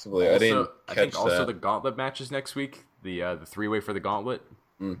 Possibly. Also, I didn't catch I think also that. the Gauntlet matches next week. The three-way for the Gauntlet.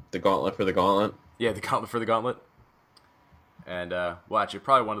 The gauntlet for the gauntlet. Yeah, the Gauntlet for the Gauntlet. And, well, actually,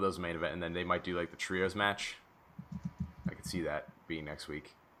 probably one of those main event, and then they might do, like, the trios match. I could see that being next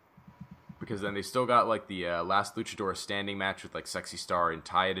week. Because then they still got, like, the last Luchador standing match with, like, Sexy Star and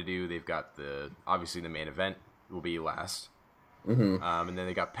Taya to do. They've got obviously, the main event will be last. Mm-hmm. And then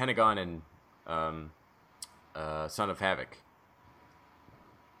they got Pentagon and Son of Havoc.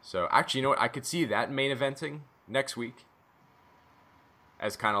 So, actually, you know what? I could see that main eventing next week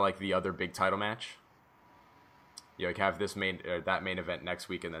as kind of like the other big title match. You like have this that main event next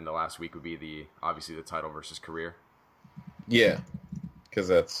week, and then the last week would be obviously the title versus career. Yeah, because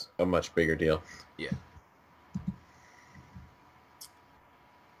that's a much bigger deal. Yeah.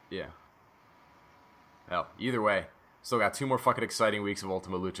 Yeah. Hell, either way, still got 2 more fucking exciting weeks of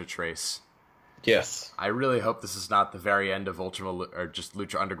Ultima Lucha Trace. Yes. I really hope this is not the very end of or just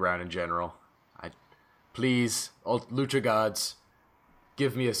Lucha Underground in general. Please, Lucha gods,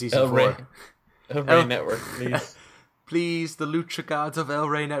 give me a season 4. El Rey Network, please. Please, the Lucha gods of El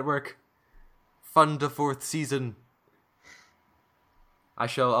Rey Network, fund a 4th season. I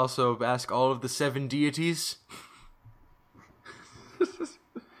shall also ask all of the 7 deities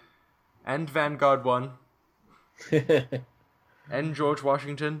and Vanguard 1 and George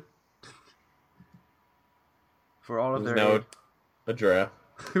Washington for all of Who's their now aid. a giraffe.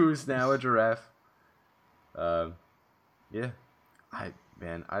 Who's now a giraffe. Yeah. I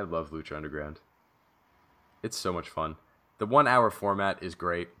love Lucha Underground. It's so much fun. The 1 hour format is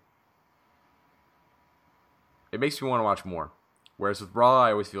great. It makes me want to watch more. Whereas with Raw,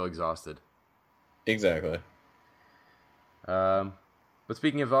 I always feel exhausted. Exactly. But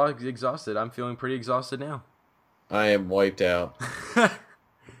speaking of exhausted, I'm feeling pretty exhausted now. I am wiped out.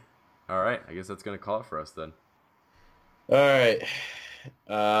 Alright, I guess that's going to call it for us then. All right.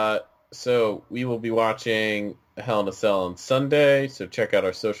 So we will be watching Hell in a Cell on Sunday. So check out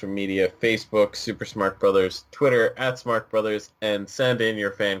our social media, Facebook, Super Smart Brothers, Twitter, @SmartBrothers, and send in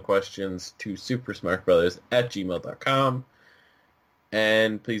your fan questions to supersmartbrothers@gmail.com.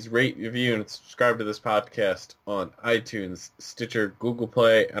 And please rate, review, and subscribe to this podcast on iTunes, Stitcher, Google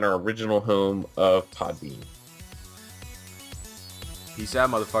Play, and our original home of Podbean. Peace out,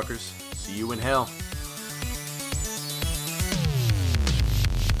 motherfuckers. See you in hell.